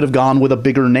ostensibly they could have gone with a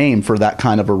bigger name for that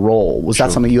kind of a role. Was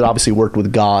that something you had obviously worked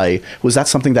with Guy? Was that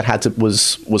something that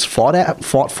was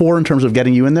fought for in terms of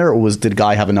getting you in there, or did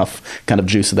Guy have enough kind of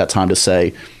juice at that time to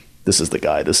say, this is the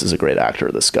guy, this is a great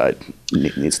actor, this guy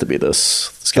needs to be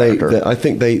this character? I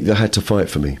think they had to fight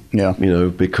for me. Yeah.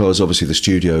 Because obviously the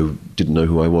studio didn't know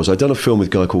who I was. I'd done a film with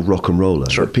a guy called Rock and Roller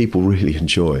that people really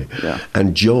enjoy. Yeah.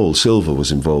 And Joel Silver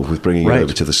was involved with bringing it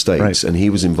over to the States, and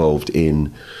he was involved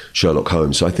in Sherlock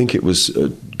Holmes. So I think it was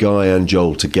Guy and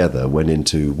Joel together went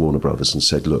into Warner Brothers and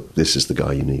said, look, this is the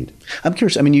guy you need. I'm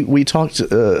curious. I mean, you talked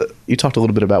a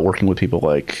little bit about working with people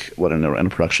like, in a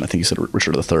production, I think you said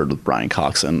Richard III with Brian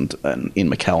Cox and Ian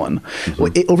McKellen.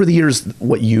 Mm-hmm. Over the years,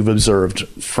 what you've observed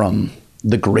from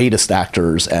the greatest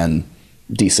actors and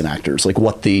decent actors, like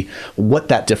what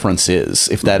that difference is,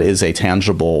 if that is a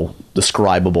tangible,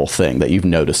 describable thing that you've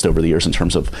noticed over the years in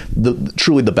terms of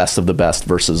truly the best of the best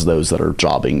versus those that are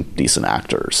jobbing decent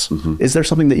actors. Mm-hmm. Is there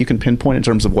something that you can pinpoint in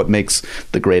terms of what makes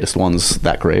the greatest ones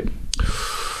that great?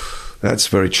 That's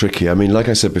very tricky. I mean, like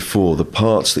I said before, the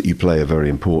parts that you play are very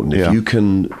important. If you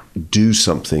can do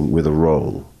something with a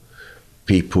role,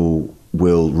 people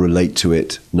will relate to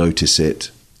it, notice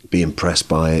it, be impressed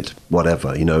by it,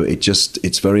 whatever.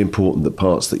 It's very important, the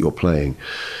parts that you're playing.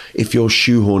 If you're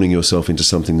shoehorning yourself into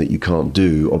something that you can't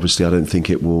do, obviously I don't think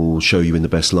it will show you in the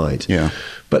best light. Yeah.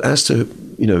 But as to,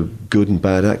 good and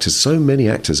bad actors, so many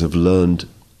actors have learned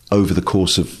over the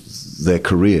course of their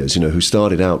careers, who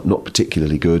started out not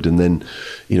particularly good and then,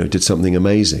 did something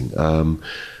amazing.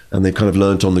 And they've kind of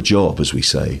learnt on the job, as we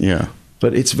say. Yeah.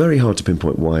 But it's very hard to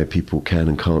pinpoint why people can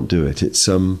and can't do it.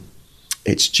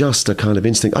 It's just a kind of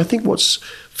instinct. I think what's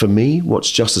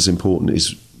just as important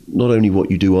is not only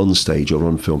what you do on stage or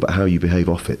on film, but how you behave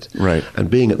off it. Right. And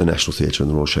being at the National Theatre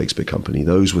and the Royal Shakespeare Company,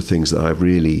 those were things that I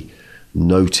really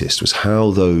noticed, was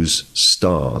how those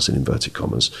stars, in inverted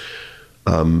commas,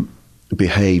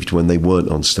 behaved when they weren't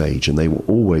on stage, and they were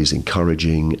always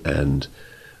encouraging and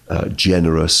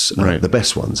generous, the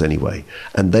best ones anyway.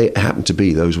 And they happened to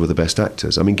be, those were the best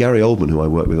actors. I mean, Gary Oldman, who I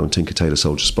worked with on Tinker Tailor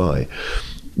Soldier Spy,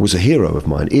 was a hero of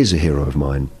mine, is a hero of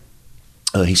mine.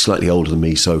 He's slightly older than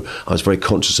me, so I was very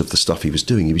conscious of the stuff he was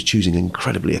doing. He was choosing an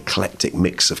incredibly eclectic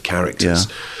mix of characters.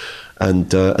 Yeah. And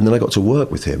then I got to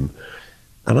work with him.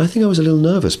 And I think I was a little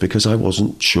nervous because I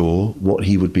wasn't sure what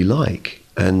he would be like.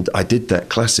 And I made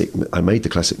the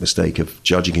classic mistake of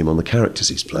judging him on the characters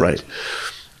he's played. Right.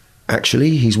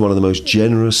 Actually, he's one of the most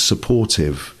generous,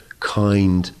 supportive,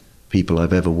 kind people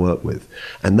I've ever worked with.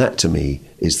 And that, to me,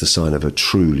 is the sign of a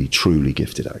truly, truly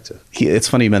gifted actor. It's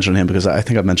funny you mention him because I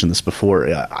think I've mentioned this before.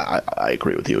 I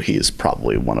agree with you. He is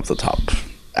probably one of the top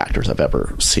actors I've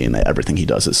ever seen. Everything he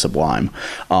does is sublime.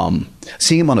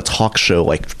 Seeing him on a talk show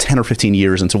like 10 or 15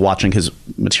 years into watching his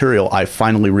material, I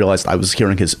finally realized I was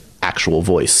hearing his actual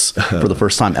voice for the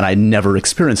first time, and I never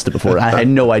experienced it before. I had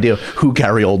no idea who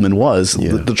Gary Oldman was.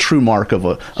 Yeah. The true mark of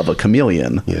a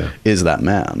chameleon is that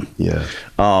man. Yeah.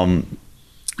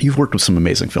 You've worked with some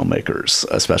amazing filmmakers,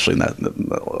 especially in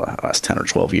the last 10 or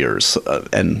 12 years,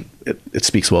 and it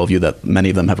speaks well of you that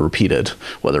many of them have repeated,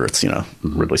 whether it's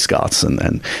Ridley Scott's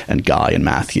and Guy and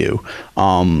Matthew.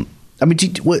 I mean,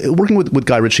 working with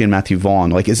Guy Ritchie and Matthew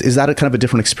Vaughn, like is that a kind of a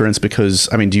different experience? Because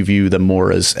I mean, do you view them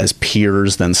more as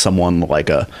peers than someone like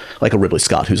a Ridley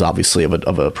Scott, who's obviously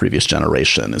of a previous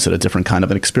generation? Is it a different kind of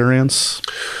an experience?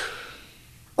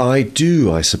 I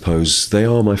do, I suppose. They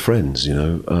are my friends,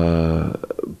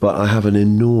 but I have an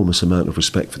enormous amount of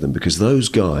respect for them because those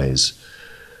guys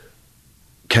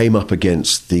came up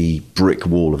against the brick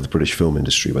wall of the British film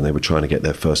industry when they were trying to get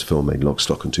their first film made, Lock,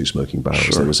 Stock and Two Smoking Barrels.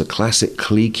 Sure. There was a classic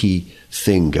cliquey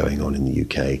thing going on in the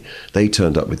UK. They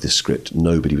turned up with this script.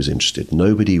 Nobody was interested.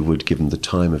 Nobody would give them the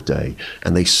time of day.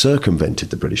 And they circumvented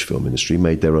the British film industry,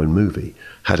 made their own movie,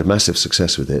 had a massive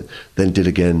success with it, then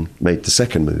made the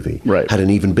second movie, had an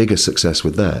even bigger success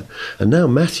with that. And now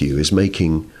Matthew is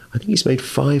making I think he's made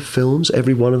 5 films.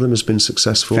 Every one of them has been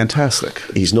successful. Fantastic.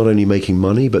 He's not only making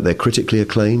money, but they're critically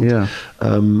acclaimed. Yeah.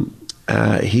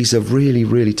 He's a really,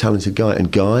 really talented guy.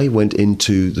 And Guy went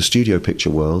into the studio picture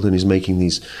world and is making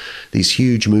these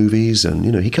huge movies.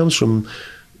 And, he comes from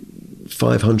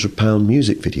 £500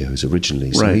 music videos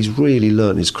originally. So he's really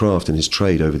learned his craft and his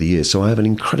trade over the years. So I have an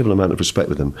incredible amount of respect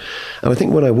with them. And I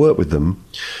think when I worked with them,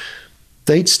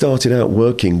 they'd started out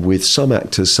working with some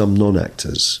actors, some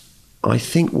non-actors. I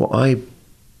think what I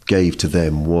gave to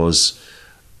them was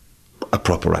a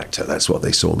proper actor. That's what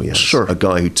they saw me as. Sure. A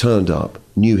guy who turned up,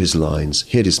 knew his lines,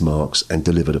 hit his marks, and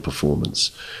delivered a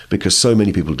performance. Because so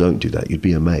many people don't do that. You'd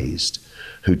be amazed.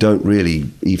 Who don't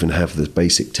really even have the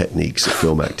basic techniques of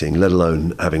film acting, let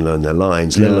alone having learned their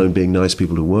lines, let alone being nice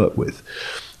people to work with.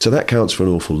 So that counts for an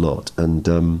awful lot. And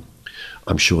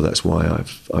I'm sure that's why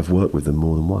I've worked with them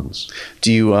more than once.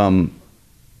 Do you...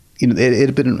 it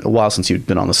had been a while since you'd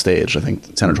been on the stage, I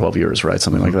think 10 or 12 years, right?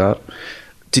 Something like that.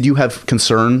 Did you have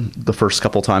concern the first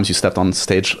couple times you stepped on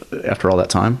stage after all that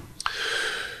time?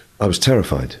 I was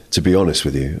terrified, to be honest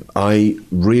with you. I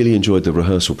really enjoyed the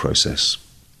rehearsal process.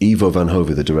 Ivo van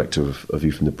Hove, the director of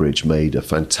View from the Bridge, made a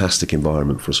fantastic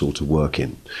environment for us all to work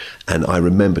in. And I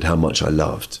remembered how much I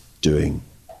loved doing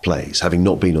plays, having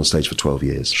not been on stage for 12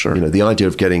 years. Sure. The idea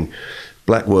of getting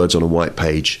black words on a white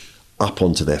page up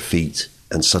onto their feet,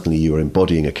 and suddenly you're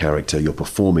embodying a character, you're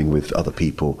performing with other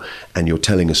people, and you're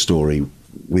telling a story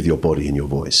with your body and your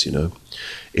voice,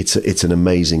 It's an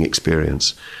amazing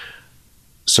experience.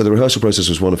 So the rehearsal process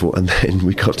was wonderful, and then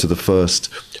we got to the first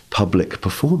public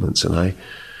performance, and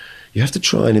you have to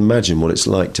try and imagine what it's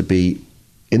like to be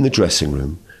in the dressing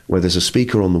room where there's a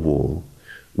speaker on the wall,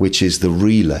 which is the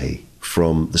relay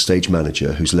from the stage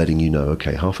manager who's letting you know,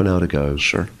 okay, half an hour to go,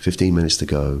 15 minutes to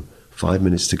go, 5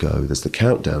 minutes to go. There's the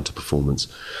countdown to performance.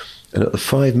 And at the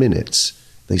 5 minutes,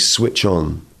 they switch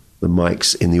on the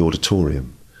mics in the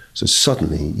auditorium. So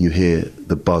suddenly you hear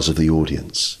the buzz of the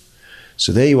audience.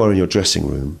 So there you are in your dressing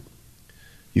room.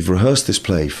 You've rehearsed this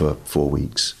play for 4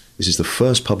 weeks. This is the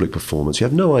first public performance. You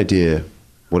have no idea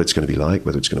what it's going to be like,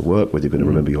 whether it's going to work, whether you're going to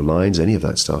remember your lines, any of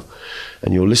that stuff.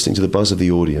 And you're listening to the buzz of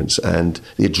the audience, and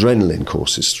the adrenaline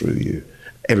courses through you.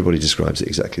 Everybody describes it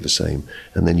exactly the same.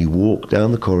 And then you walk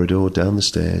down the corridor, down the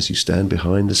stairs, you stand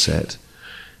behind the set,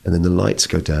 and then the lights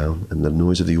go down, and the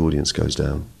noise of the audience goes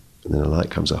down. And then a light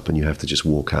comes up, and you have to just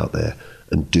walk out there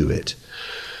and do it.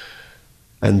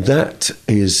 And that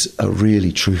is a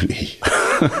really, truly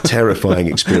terrifying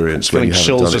experience when you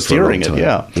haven't done it for a long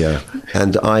time. Yeah.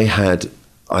 And I had,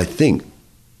 I think,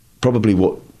 probably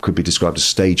what could be described as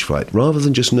stage fright, rather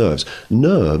than just nerves.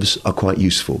 Nerves are quite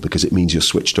useful because it means you're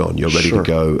switched on, you're ready to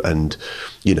go, and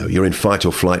you're in fight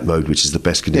or flight mode, which is the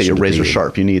best condition. Yeah, you're razor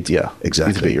sharp. You need, exactly. You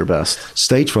need to be at your best.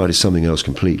 Stage fright is something else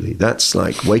completely. That's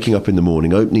like waking up in the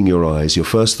morning, opening your eyes. Your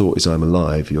first thought is I'm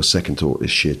alive. Your second thought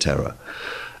is sheer terror.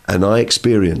 And I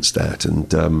experienced that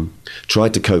and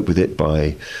tried to cope with it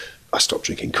by, I stopped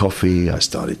drinking coffee, I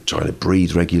started trying to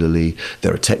breathe regularly.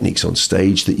 There are techniques on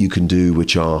stage that you can do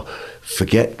which are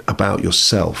forget about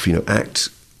yourself, act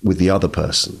with the other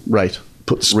person. Right.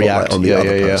 Put the spotlight on the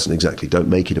other person, exactly. Don't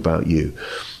make it about you.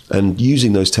 And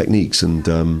using those techniques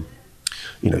and,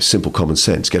 simple common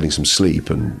sense, getting some sleep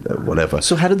and whatever.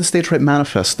 So how did the stage fright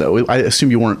manifest, though? I assume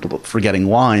you weren't forgetting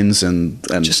lines and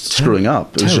just screwing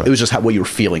up. It was just what you were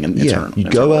feeling in turn. You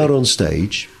go out on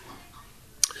stage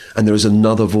and there is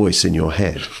another voice in your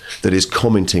head that is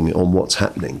commenting on what's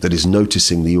happening, that is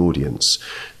noticing the audience,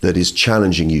 that is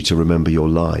challenging you to remember your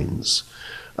lines.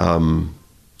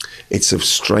 It's a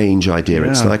strange idea.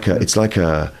 Yeah. It's like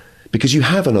a because you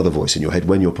have another voice in your head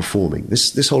when you're performing.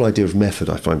 This whole idea of method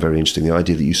I find very interesting, the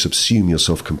idea that you subsume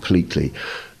yourself completely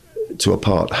to a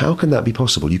part. How can that be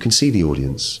possible? You can see the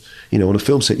audience. On a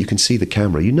film set, you can see the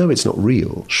camera. You know it's not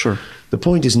real. Sure. The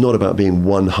point is not about being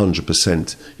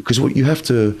 100%, because you have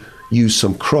to use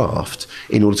some craft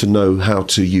in order to know how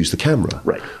to use the camera.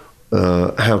 Right.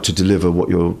 How to deliver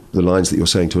the lines that you're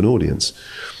saying to an audience.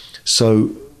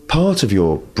 So part of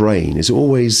your brain is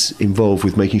always involved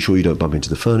with making sure you don't bump into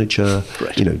the furniture,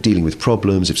 right. Dealing with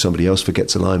problems. If somebody else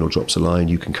forgets a line or drops a line,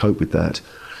 you can cope with that.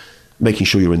 Making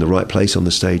sure you're in the right place on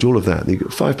the stage, all of that.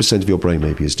 5% of your brain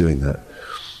maybe is doing that.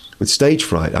 With stage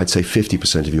fright, I'd say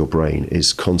 50% of your brain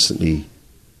is constantly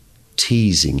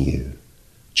teasing you,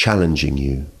 challenging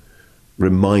you,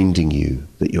 reminding you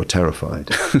that you're terrified.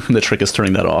 The trick is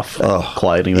turning that off,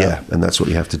 quieting that. Yeah, and that's what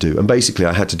you have to do. And basically,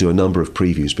 I had to do a number of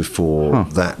previews before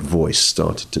that voice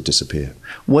started to disappear.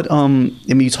 What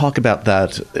you talk about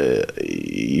that.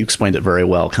 You explained it very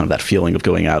well. Kind of that feeling of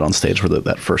going out on stage for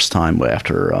that first time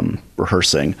after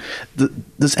rehearsing.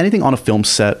 Does anything on a film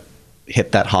set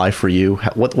hit that high for you?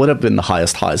 What have been the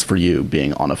highest highs for you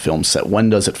being on a film set? When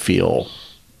does it feel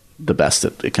the best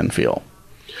it can feel?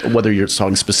 Whether you're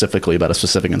talking specifically about a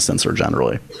specific instance or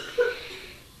generally.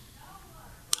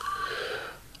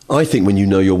 I think when you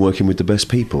know you're working with the best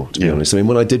people, to be honest. I mean,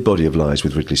 when I did Body of Lies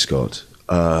with Ridley Scott,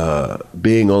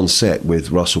 being on set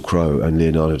with Russell Crowe and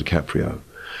Leonardo DiCaprio,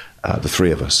 the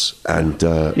three of us, and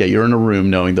you're in a room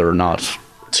knowing there are not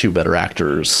two better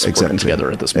actors working together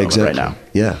at this moment right now.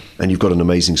 Yeah, and you've got an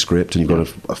amazing script, and you've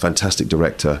got a fantastic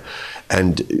director,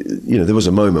 and there was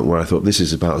a moment where I thought, this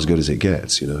is about as good as it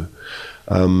gets, and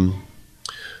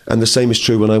the same is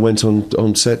true when I went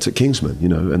on set at Kingsman,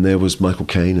 and there was Michael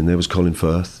Caine and there was Colin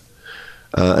Firth.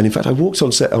 And in fact, I walked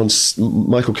on set on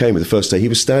Michael Caine with the first day. He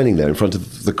was standing there in front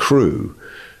of the crew.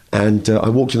 And I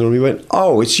walked in the room and he went,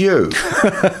 "Oh, it's you.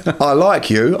 I like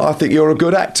you. I think you're a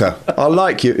good actor. I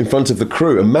like you," in front of the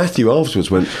crew. And Matthew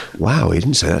afterwards went, "Wow, he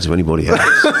didn't say that to anybody else."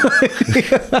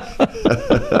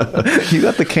 You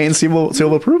got the Caine seal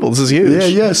of approval. This is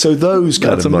huge. Yeah. So those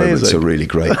kind of moments amazing. are really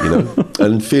great,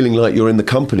 and feeling like you're in the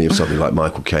company of somebody like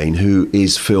Michael Caine, who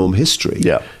is film history.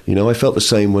 Yeah. I felt the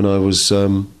same when I was,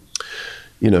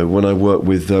 when I worked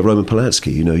with Roman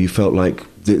Polanski. You felt like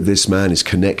this man is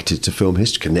connected to film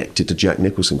history, connected to Jack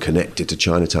Nicholson, connected to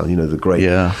Chinatown. One of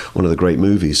the great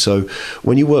movies. So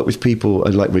when you work with people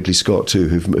like Ridley Scott too,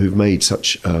 who've made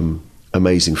such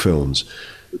amazing films,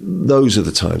 those are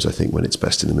the times I think when it's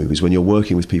best in the movies, when you're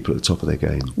working with people at the top of their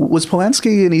game. Was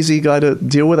Polanski an easy guy to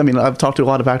deal with? I mean, I've talked to a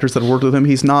lot of actors that have worked with him.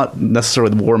 He's not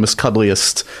necessarily the warmest,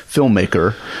 cuddliest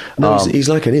filmmaker. No, he's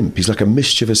like an imp. He's like a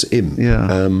mischievous imp.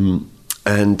 Yeah.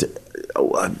 And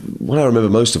what I remember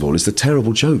most of all is the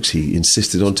terrible jokes he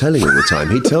insisted on telling all the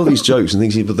time. He'd tell these jokes and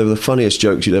they were the funniest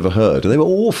jokes you'd ever heard. And they were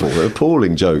awful. They were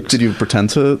appalling jokes. Did you pretend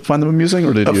to find them amusing?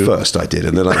 Or At first I did.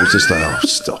 And then I was just like, oh,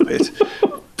 stop it.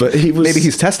 But maybe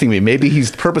he's testing me. Maybe he's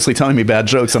purposely telling me bad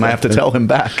jokes and I have to tell him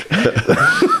back.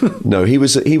 No, he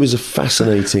was a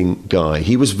fascinating guy.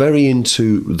 He was very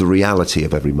into the reality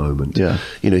of every moment. Yeah.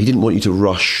 He didn't want you to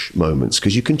rush moments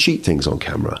because you can cheat things on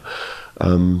camera.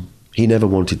 He never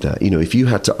wanted that. If you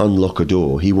had to unlock a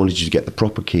door, he wanted you to get the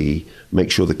proper key,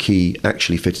 make sure the key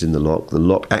actually fitted in the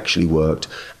lock actually worked,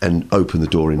 and open the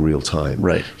door in real time.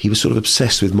 Right. He was sort of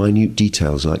obsessed with minute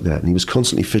details like that, and he was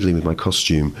constantly fiddling with my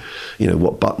costume,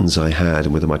 what buttons I had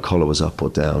and whether my collar was up or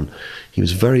down. He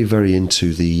was very, very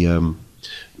into the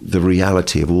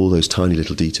reality of all those tiny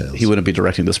little details. He wouldn't be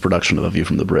directing this production of A View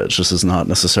from the Bridge. This is not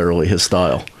necessarily his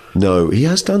style. No, he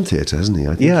has done theatre, hasn't he?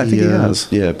 I think he has.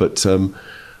 Yeah, but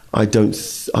I don't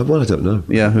know.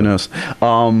 Yeah, who knows?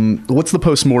 What's the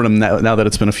postmortem now that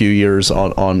it's been a few years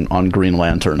on Green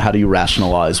Lantern? How do you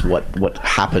rationalize what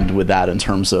happened with that in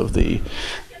terms of the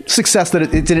success that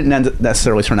it didn't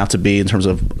necessarily turn out to be in terms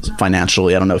of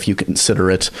financially? I don't know if you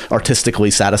consider it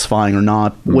artistically satisfying or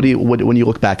not. When you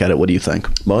look back at it, what do you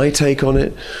think? My take on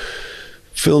it: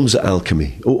 films are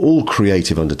alchemy. All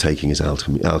creative undertaking is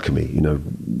alchemy.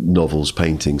 Novels,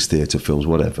 paintings, theatre, films,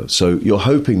 whatever. So you're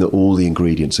hoping that all the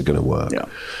ingredients are going to work. Yeah.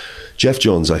 Jeff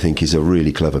Johns, I think, is a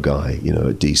really clever guy,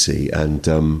 at DC,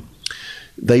 and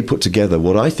they put together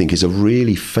what I think is a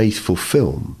really faithful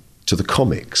film to the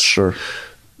comics. Sure.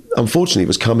 Unfortunately, it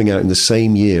was coming out in the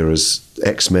same year as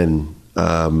X-Men,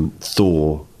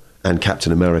 Thor, and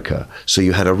Captain America. So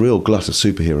you had a real glut of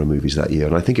superhero movies that year,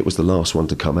 and I think it was the last one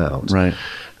to come out. Right.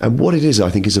 And what it is,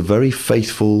 I think, is a very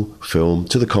faithful film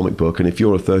to the comic book, and if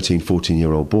you're a 13,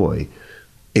 14-year-old boy,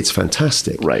 it's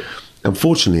fantastic. Right.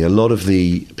 Unfortunately, a lot of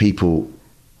the people,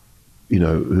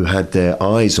 who had their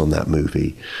eyes on that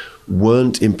movie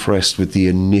weren't impressed with the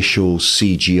initial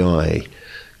CGI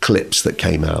clips that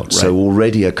came out. Right. So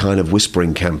already a kind of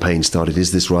whispering campaign started,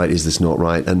 is this right, is this not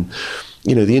right? And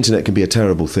the internet can be a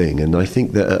terrible thing, and I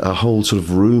think that a whole sort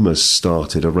of rumour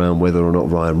started around whether or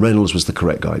not Ryan Reynolds was the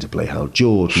correct guy to play Hal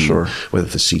Jordan, sure, whether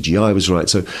the CGI was right.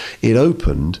 So it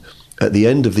opened at the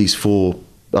end of these three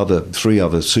other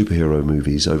superhero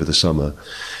movies over the summer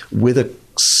with a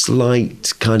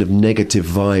slight kind of negative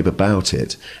vibe about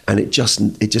it, and it just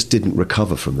didn't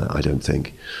recover from that, I don't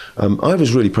think. I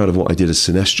was really proud of what I did as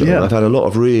Sinestro. Yeah. I've had a lot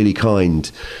of really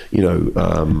kind,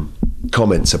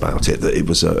 comments about it, that it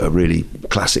was a really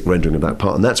classic rendering of that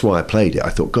part, and that's why I played it. I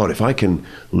thought, God, if I can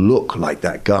look like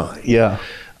that guy. Yeah.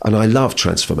 And I love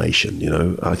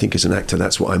transformation, I think as an actor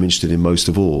that's what I'm interested in most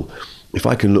of all. If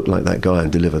I can look like that guy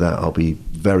and deliver that, I'll be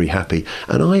very happy.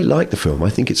 And I like the film. I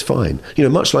think it's fine.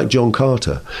 Much like John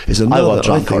Carter is another. I love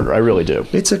John Carter. I really do.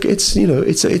 It's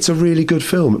a really good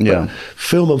film. Yeah. But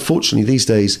film, unfortunately, these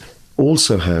days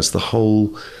also has the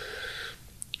whole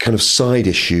kind of side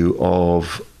issue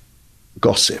of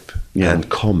gossip and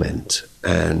comment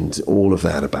and all of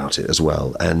that about it as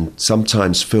well. And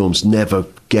sometimes films never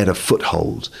get a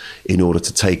foothold in order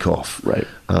to take off, right,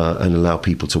 and allow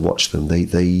people to watch them.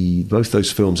 They both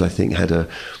those films, I think, had a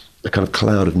kind of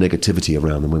cloud of negativity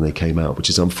around them when they came out, which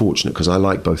is unfortunate because I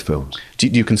like both films. Do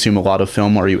you consume a lot of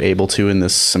film? Are you able to in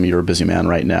this? I mean, you're a busy man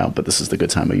right now, but this is the good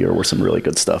time of year where some really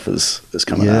good stuff is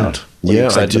coming out. What are you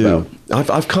excited about?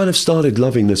 I've kind of started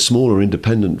loving the smaller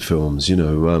independent films. You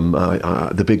know,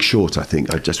 The Big Short, I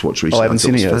think I just watched recently. Oh, I haven't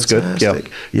seen it yet. It's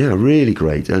good. Yeah, really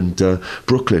great. And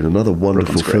Brooklyn, another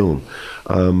wonderful film.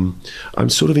 I'm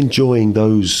sort of enjoying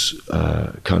those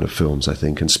kind of films, I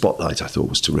think. And Spotlight, I thought,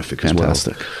 was terrific as well.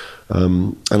 Fantastic.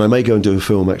 And I may go and do a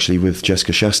film actually with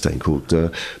Jessica Chastain called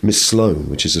Miss Sloane,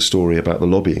 which is a story about the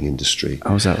lobbying industry.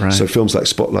 Oh, is that right? So films like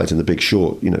Spotlight and The Big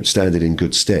Short, you know, stand it in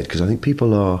good stead because I think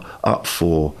people are up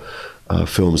for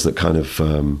films that kind of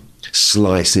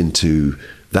slice into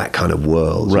that kind of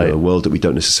world, right. You know, a world that we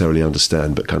don't necessarily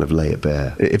understand, but kind of lay it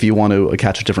bare. If you want to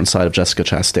catch a different side of Jessica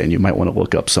Chastain, you might want to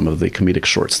look up some of the comedic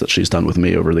shorts that she's done with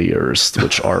me over the years,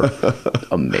 which are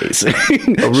amazing.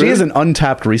 Oh, really? She is an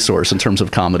untapped resource in terms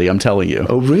of comedy, I'm telling you.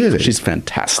 Oh, really? She's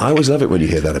fantastic. I always love it when you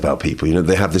hear that about people. You know,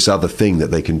 they have this other thing that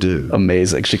they can do.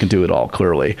 Amazing. She can do it all,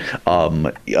 clearly. I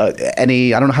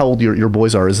don't know how old your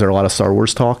boys are. Is there a lot of Star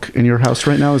Wars talk in your house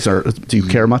right now? Do you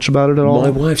care much about it at all? My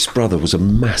wife's brother was a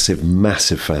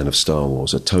massive fan of Star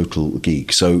Wars, a total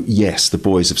geek. So yes, the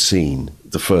boys have seen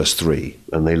the first three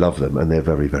and they love them and they're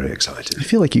very, very excited. I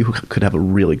feel like you could have a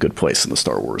really good place in the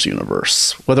Star Wars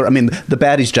universe. The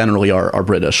baddies generally are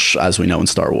British, as we know in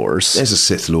Star Wars. There's a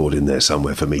Sith Lord in there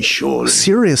somewhere for me, surely.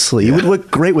 Seriously, you would look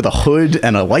great with a hood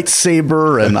and a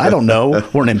lightsaber and I don't know,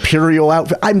 or an Imperial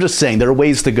outfit. I'm just saying there are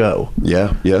ways to go.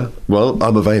 Yeah. Well,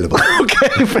 I'm available.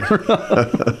 Okay, fair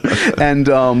enough.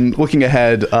 And looking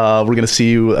ahead, we're going to see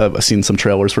you. I've seen some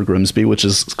trailers for Grimsby, which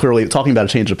is clearly talking about a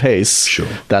change of pace. Sure.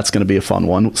 That's going to be a fun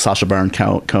one. Sacha Baron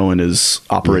Cohen is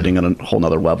operating on a whole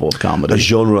nother level of comedy. A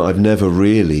genre I've never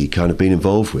really kind of been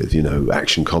involved with, you know,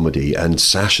 action comedy, and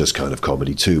Sacha's kind of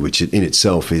comedy too, which in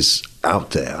itself is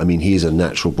out there. I mean, he's a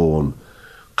natural born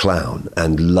clown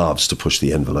and loves to push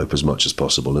the envelope as much as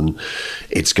possible, and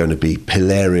it's going to be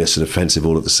hilarious and offensive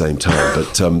all at the same time.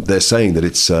 But they're saying that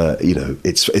it's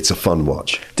a fun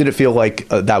watch. Did it feel like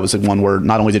that was one where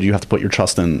not only did you have to put your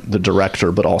trust in the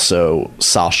director, but also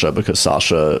Sacha, because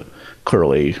Sacha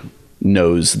clearly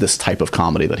knows this type of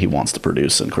comedy that he wants to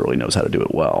produce and clearly knows how to do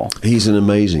it well. He's an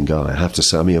amazing guy, I have to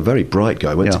say. I mean, a very bright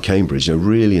guy. Went to Cambridge, you know,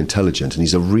 really intelligent, and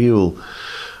he's a real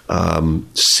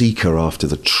seeker after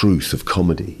the truth of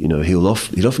comedy. You know, he'd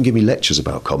often give me lectures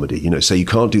about comedy. You know, say you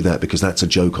can't do that because that's a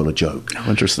joke on a joke. Oh,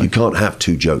 interesting. You can't have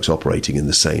two jokes operating in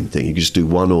the same thing. You just do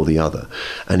one or the other.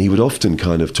 And he would often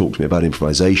kind of talk to me about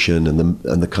improvisation and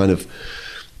the kind of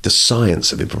the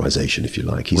science of improvisation, if you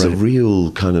like. He's right. a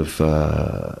real kind of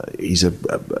he's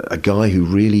a guy who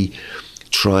really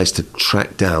tries to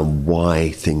track down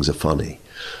why things are funny,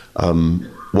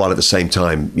 while at the same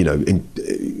time, you know,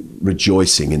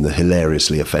 rejoicing in the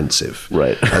hilariously offensive,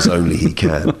 right, as only he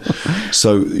can.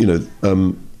 So, you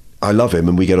know, I love him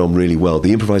and we get on really well.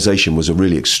 The improvisation was a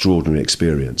really extraordinary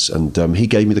experience, and he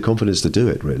gave me the confidence to do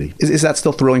it, really. Is that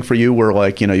still thrilling for you, where,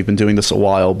 like, you know, you've been doing this a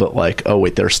while, but like, oh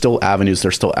wait, there are still avenues,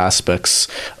 there's still aspects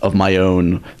of my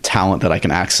own talent that I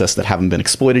can access that haven't been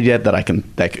exploited yet, that I can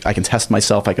test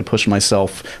myself, I can push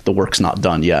myself, the work's not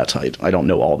done yet, I don't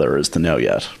know all there is to know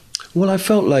yet? Well, I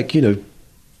felt like, you know,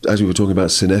 as we were talking about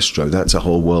Sinestro, that's a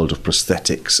whole world of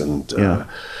prosthetics and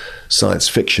science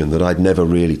fiction that I'd never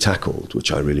really tackled,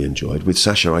 which I really enjoyed. With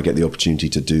Sacha, I get the opportunity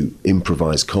to do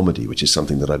improvised comedy, which is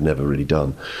something that I've never really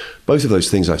done. Both of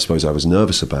those things, I suppose, I was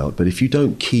nervous about, but if you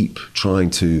don't keep trying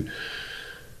to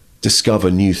discover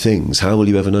new things, how will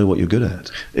you ever know what you're good at?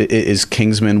 Is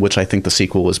Kingsman, which I think the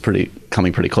sequel is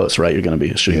coming pretty close, right? You're going to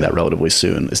be shooting that relatively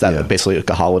soon. Is that basically like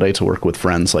a holiday to work with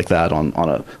friends like that on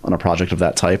a project of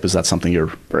that type? Is that something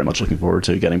you're very much looking forward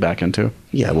to getting back into?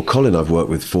 Yeah, well, Colin I've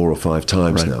worked with 4 or 5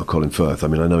 times now, Colin Firth. I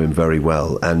mean, I know him very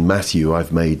well. And Matthew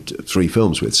I've made 3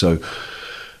 films with. So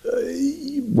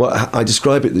I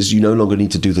describe it as you no longer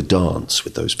need to do the dance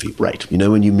with those people. Right. You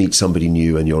know, when you meet somebody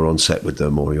new and you're on set with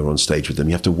them or you're on stage with them,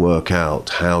 you have to work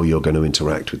out how you're going to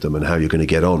interact with them and how you're going to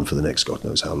get on for the next God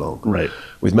knows how long. Right.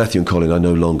 With Matthew and Colin, I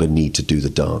no longer need to do the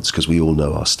dance because we all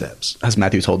know our steps. Has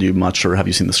Matthew told you much, or have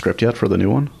you seen the script yet for the new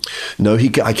one? No,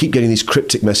 I keep getting these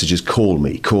cryptic messages, call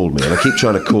me, and I keep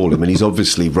trying to call him, and he's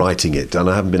obviously writing it, and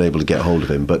I haven't been able to get hold of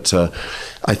him, but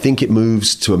I think it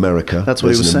moves to America. That's what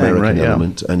he There's was an saying, American right? Yeah.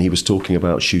 element, and he was talking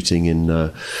about shooting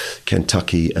in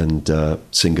Kentucky and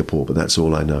Singapore, but that's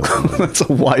all I know. That's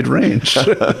a wide range.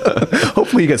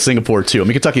 Hopefully you get Singapore too. I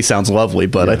mean, Kentucky sounds lovely,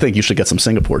 but I think you should get some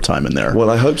Singapore time in there. Well,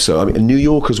 I hope so. I mean, New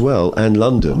York as well, and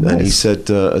London. Nice. And he said,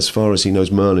 as far as he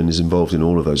knows, Merlin is involved in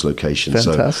all of those locations.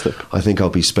 Fantastic. So I think I'll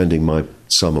be spending my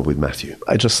summer with Matthew.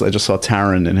 I just saw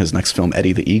Taron in his next film,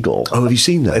 Eddie the Eagle. Oh, have you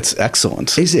seen that? It's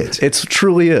excellent. Is it? It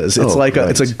truly is. It's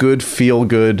it's a good feel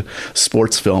good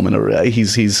sports film, and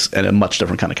he's a much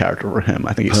different kind of character for him.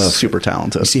 I think he's super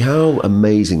talented. You see how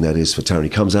amazing that is for Taron. He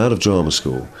comes out of drama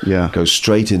school, goes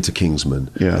straight into Kingsman,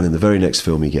 and then the very next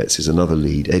film he gets is another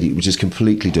lead, Eddie, which is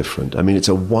completely different. I mean, it's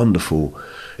a wonderful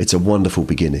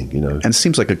beginning, you know. And it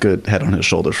seems like a good head on his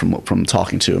shoulders from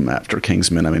talking to him after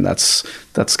Kingsman. I mean, that's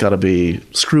got to be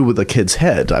screw with a kid's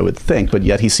head, I would think, but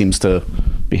yet he seems to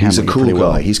be handling it pretty well. He's a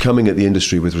cool guy. He's coming at the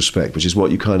industry with respect, which is what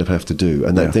you kind of have to do.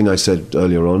 And that thing I said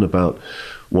earlier on about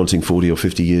wanting 40 or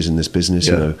 50 years in this business,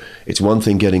 you know, it's one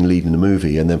thing getting lead in a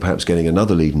movie and then perhaps getting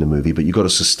another lead in a movie, but you've got to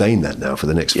sustain that now for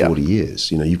the next 40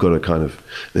 years. You know, you've got to kind of,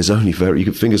 there's only you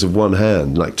can fingers of one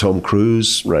hand, like Tom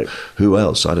Cruise. Right. Who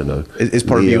else? I don't know. Is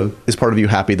part of you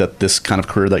happy that this kind of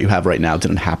career that you have right now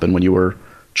didn't happen when you were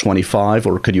 25,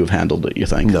 or could you have handled it, you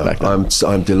think? No, back then?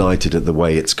 I'm delighted at the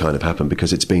way it's kind of happened,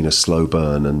 because it's been a slow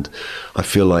burn, and I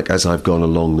feel like as I've gone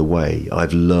along the way,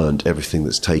 I've learned everything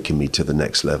that's taken me to the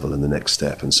next level and the next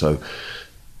step. And so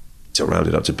to round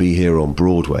it up, to be here on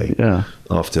Broadway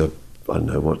after, I don't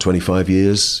know, 25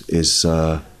 years is,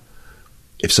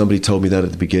 if somebody told me that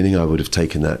at the beginning, I would have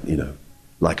taken that, you know,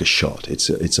 like a shot.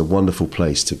 It's a wonderful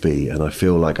place to be, and I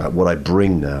feel like what I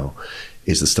bring now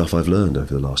is the stuff I've learned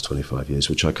over the last 25 years,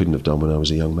 which I couldn't have done when I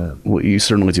was a young man. Well, you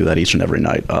certainly do that each and every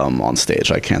night on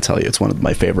stage. I can't tell you. It's one of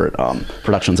my favorite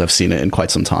productions. I've seen it in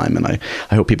quite some time, and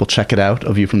I hope people check it out,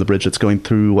 A View from the Bridge. It's going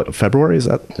through, February? Is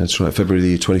that? That's right, February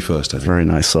the 21st, I think. Very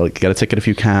nice. So get a ticket if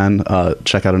you can.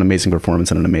 Check out an amazing performance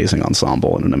and an amazing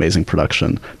ensemble and an amazing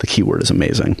production. The keyword is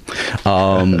amazing.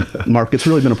 Mark, it's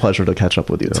really been a pleasure to catch up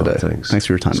with you today. Thanks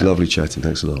for your time, It's man. lovely chatting.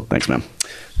 Thanks a lot. Thanks, man.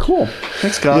 Cool.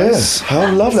 Thanks, guys. Yes, how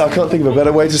lovely. I can't think of a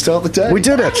better way to start the day. We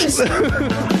did it.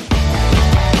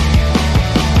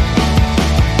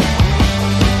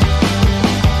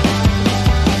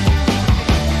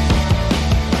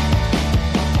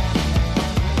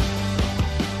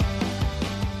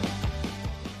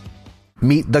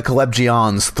 Meet the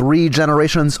Collegians, 3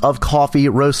 generations of coffee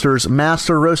roasters.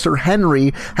 Master Roaster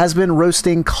Henry has been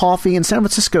roasting coffee in San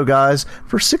Francisco, guys,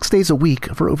 for 6 days a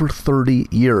week for over 30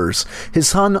 years. His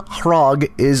son, Hrog,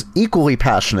 is equally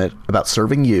passionate about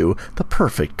serving you the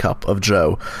perfect cup of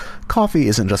joe. Coffee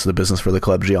isn't just the business for the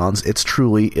Collegians, it's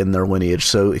truly in their lineage.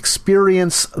 So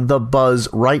experience the buzz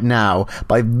right now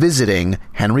by visiting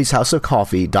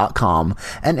henryshouseofcoffee.com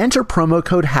and enter promo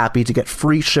code HAPPY to get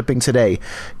free shipping today.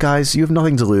 Guys, you have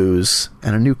nothing to lose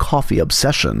and a new coffee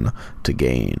obsession to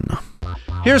gain.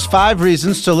 Here's 5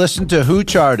 reasons to listen to Who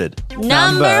Charted.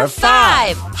 Number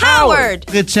 5, Howard.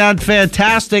 It sounded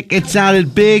fantastic. It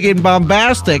sounded big and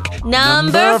bombastic.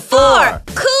 Number 4,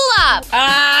 Cool Up.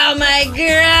 Oh my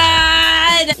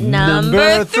God.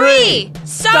 Number 3,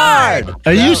 Starred.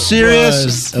 Are you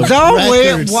serious? Don't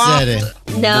wait.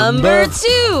 Number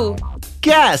 2,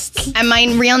 Guest. And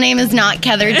my real name is not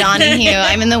Heather Donahue.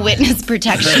 I'm in the witness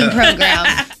protection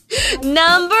program.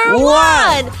 Number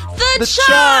 1, the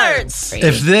charts.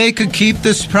 If they could keep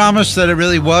this promise that it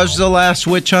really was the last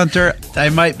witch hunter, I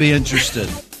might be interested.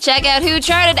 Check out Who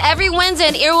Charted every Wednesday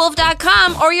at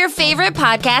earwolf.com or your favorite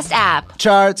podcast app.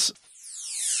 Charts.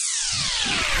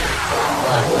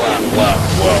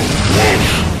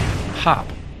 Pop.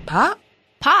 Pop?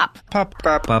 Pop. Pop.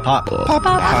 Pop. Pop. Pop.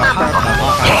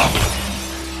 Pop.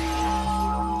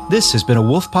 This has been a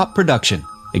Wolf Pop production.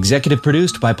 Executive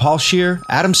produced by Paul Scheer,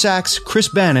 Adam Sachs, Chris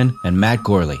Bannon, and Matt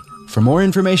Gorley. For more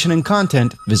information and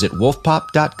content, visit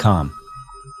wolfpop.com.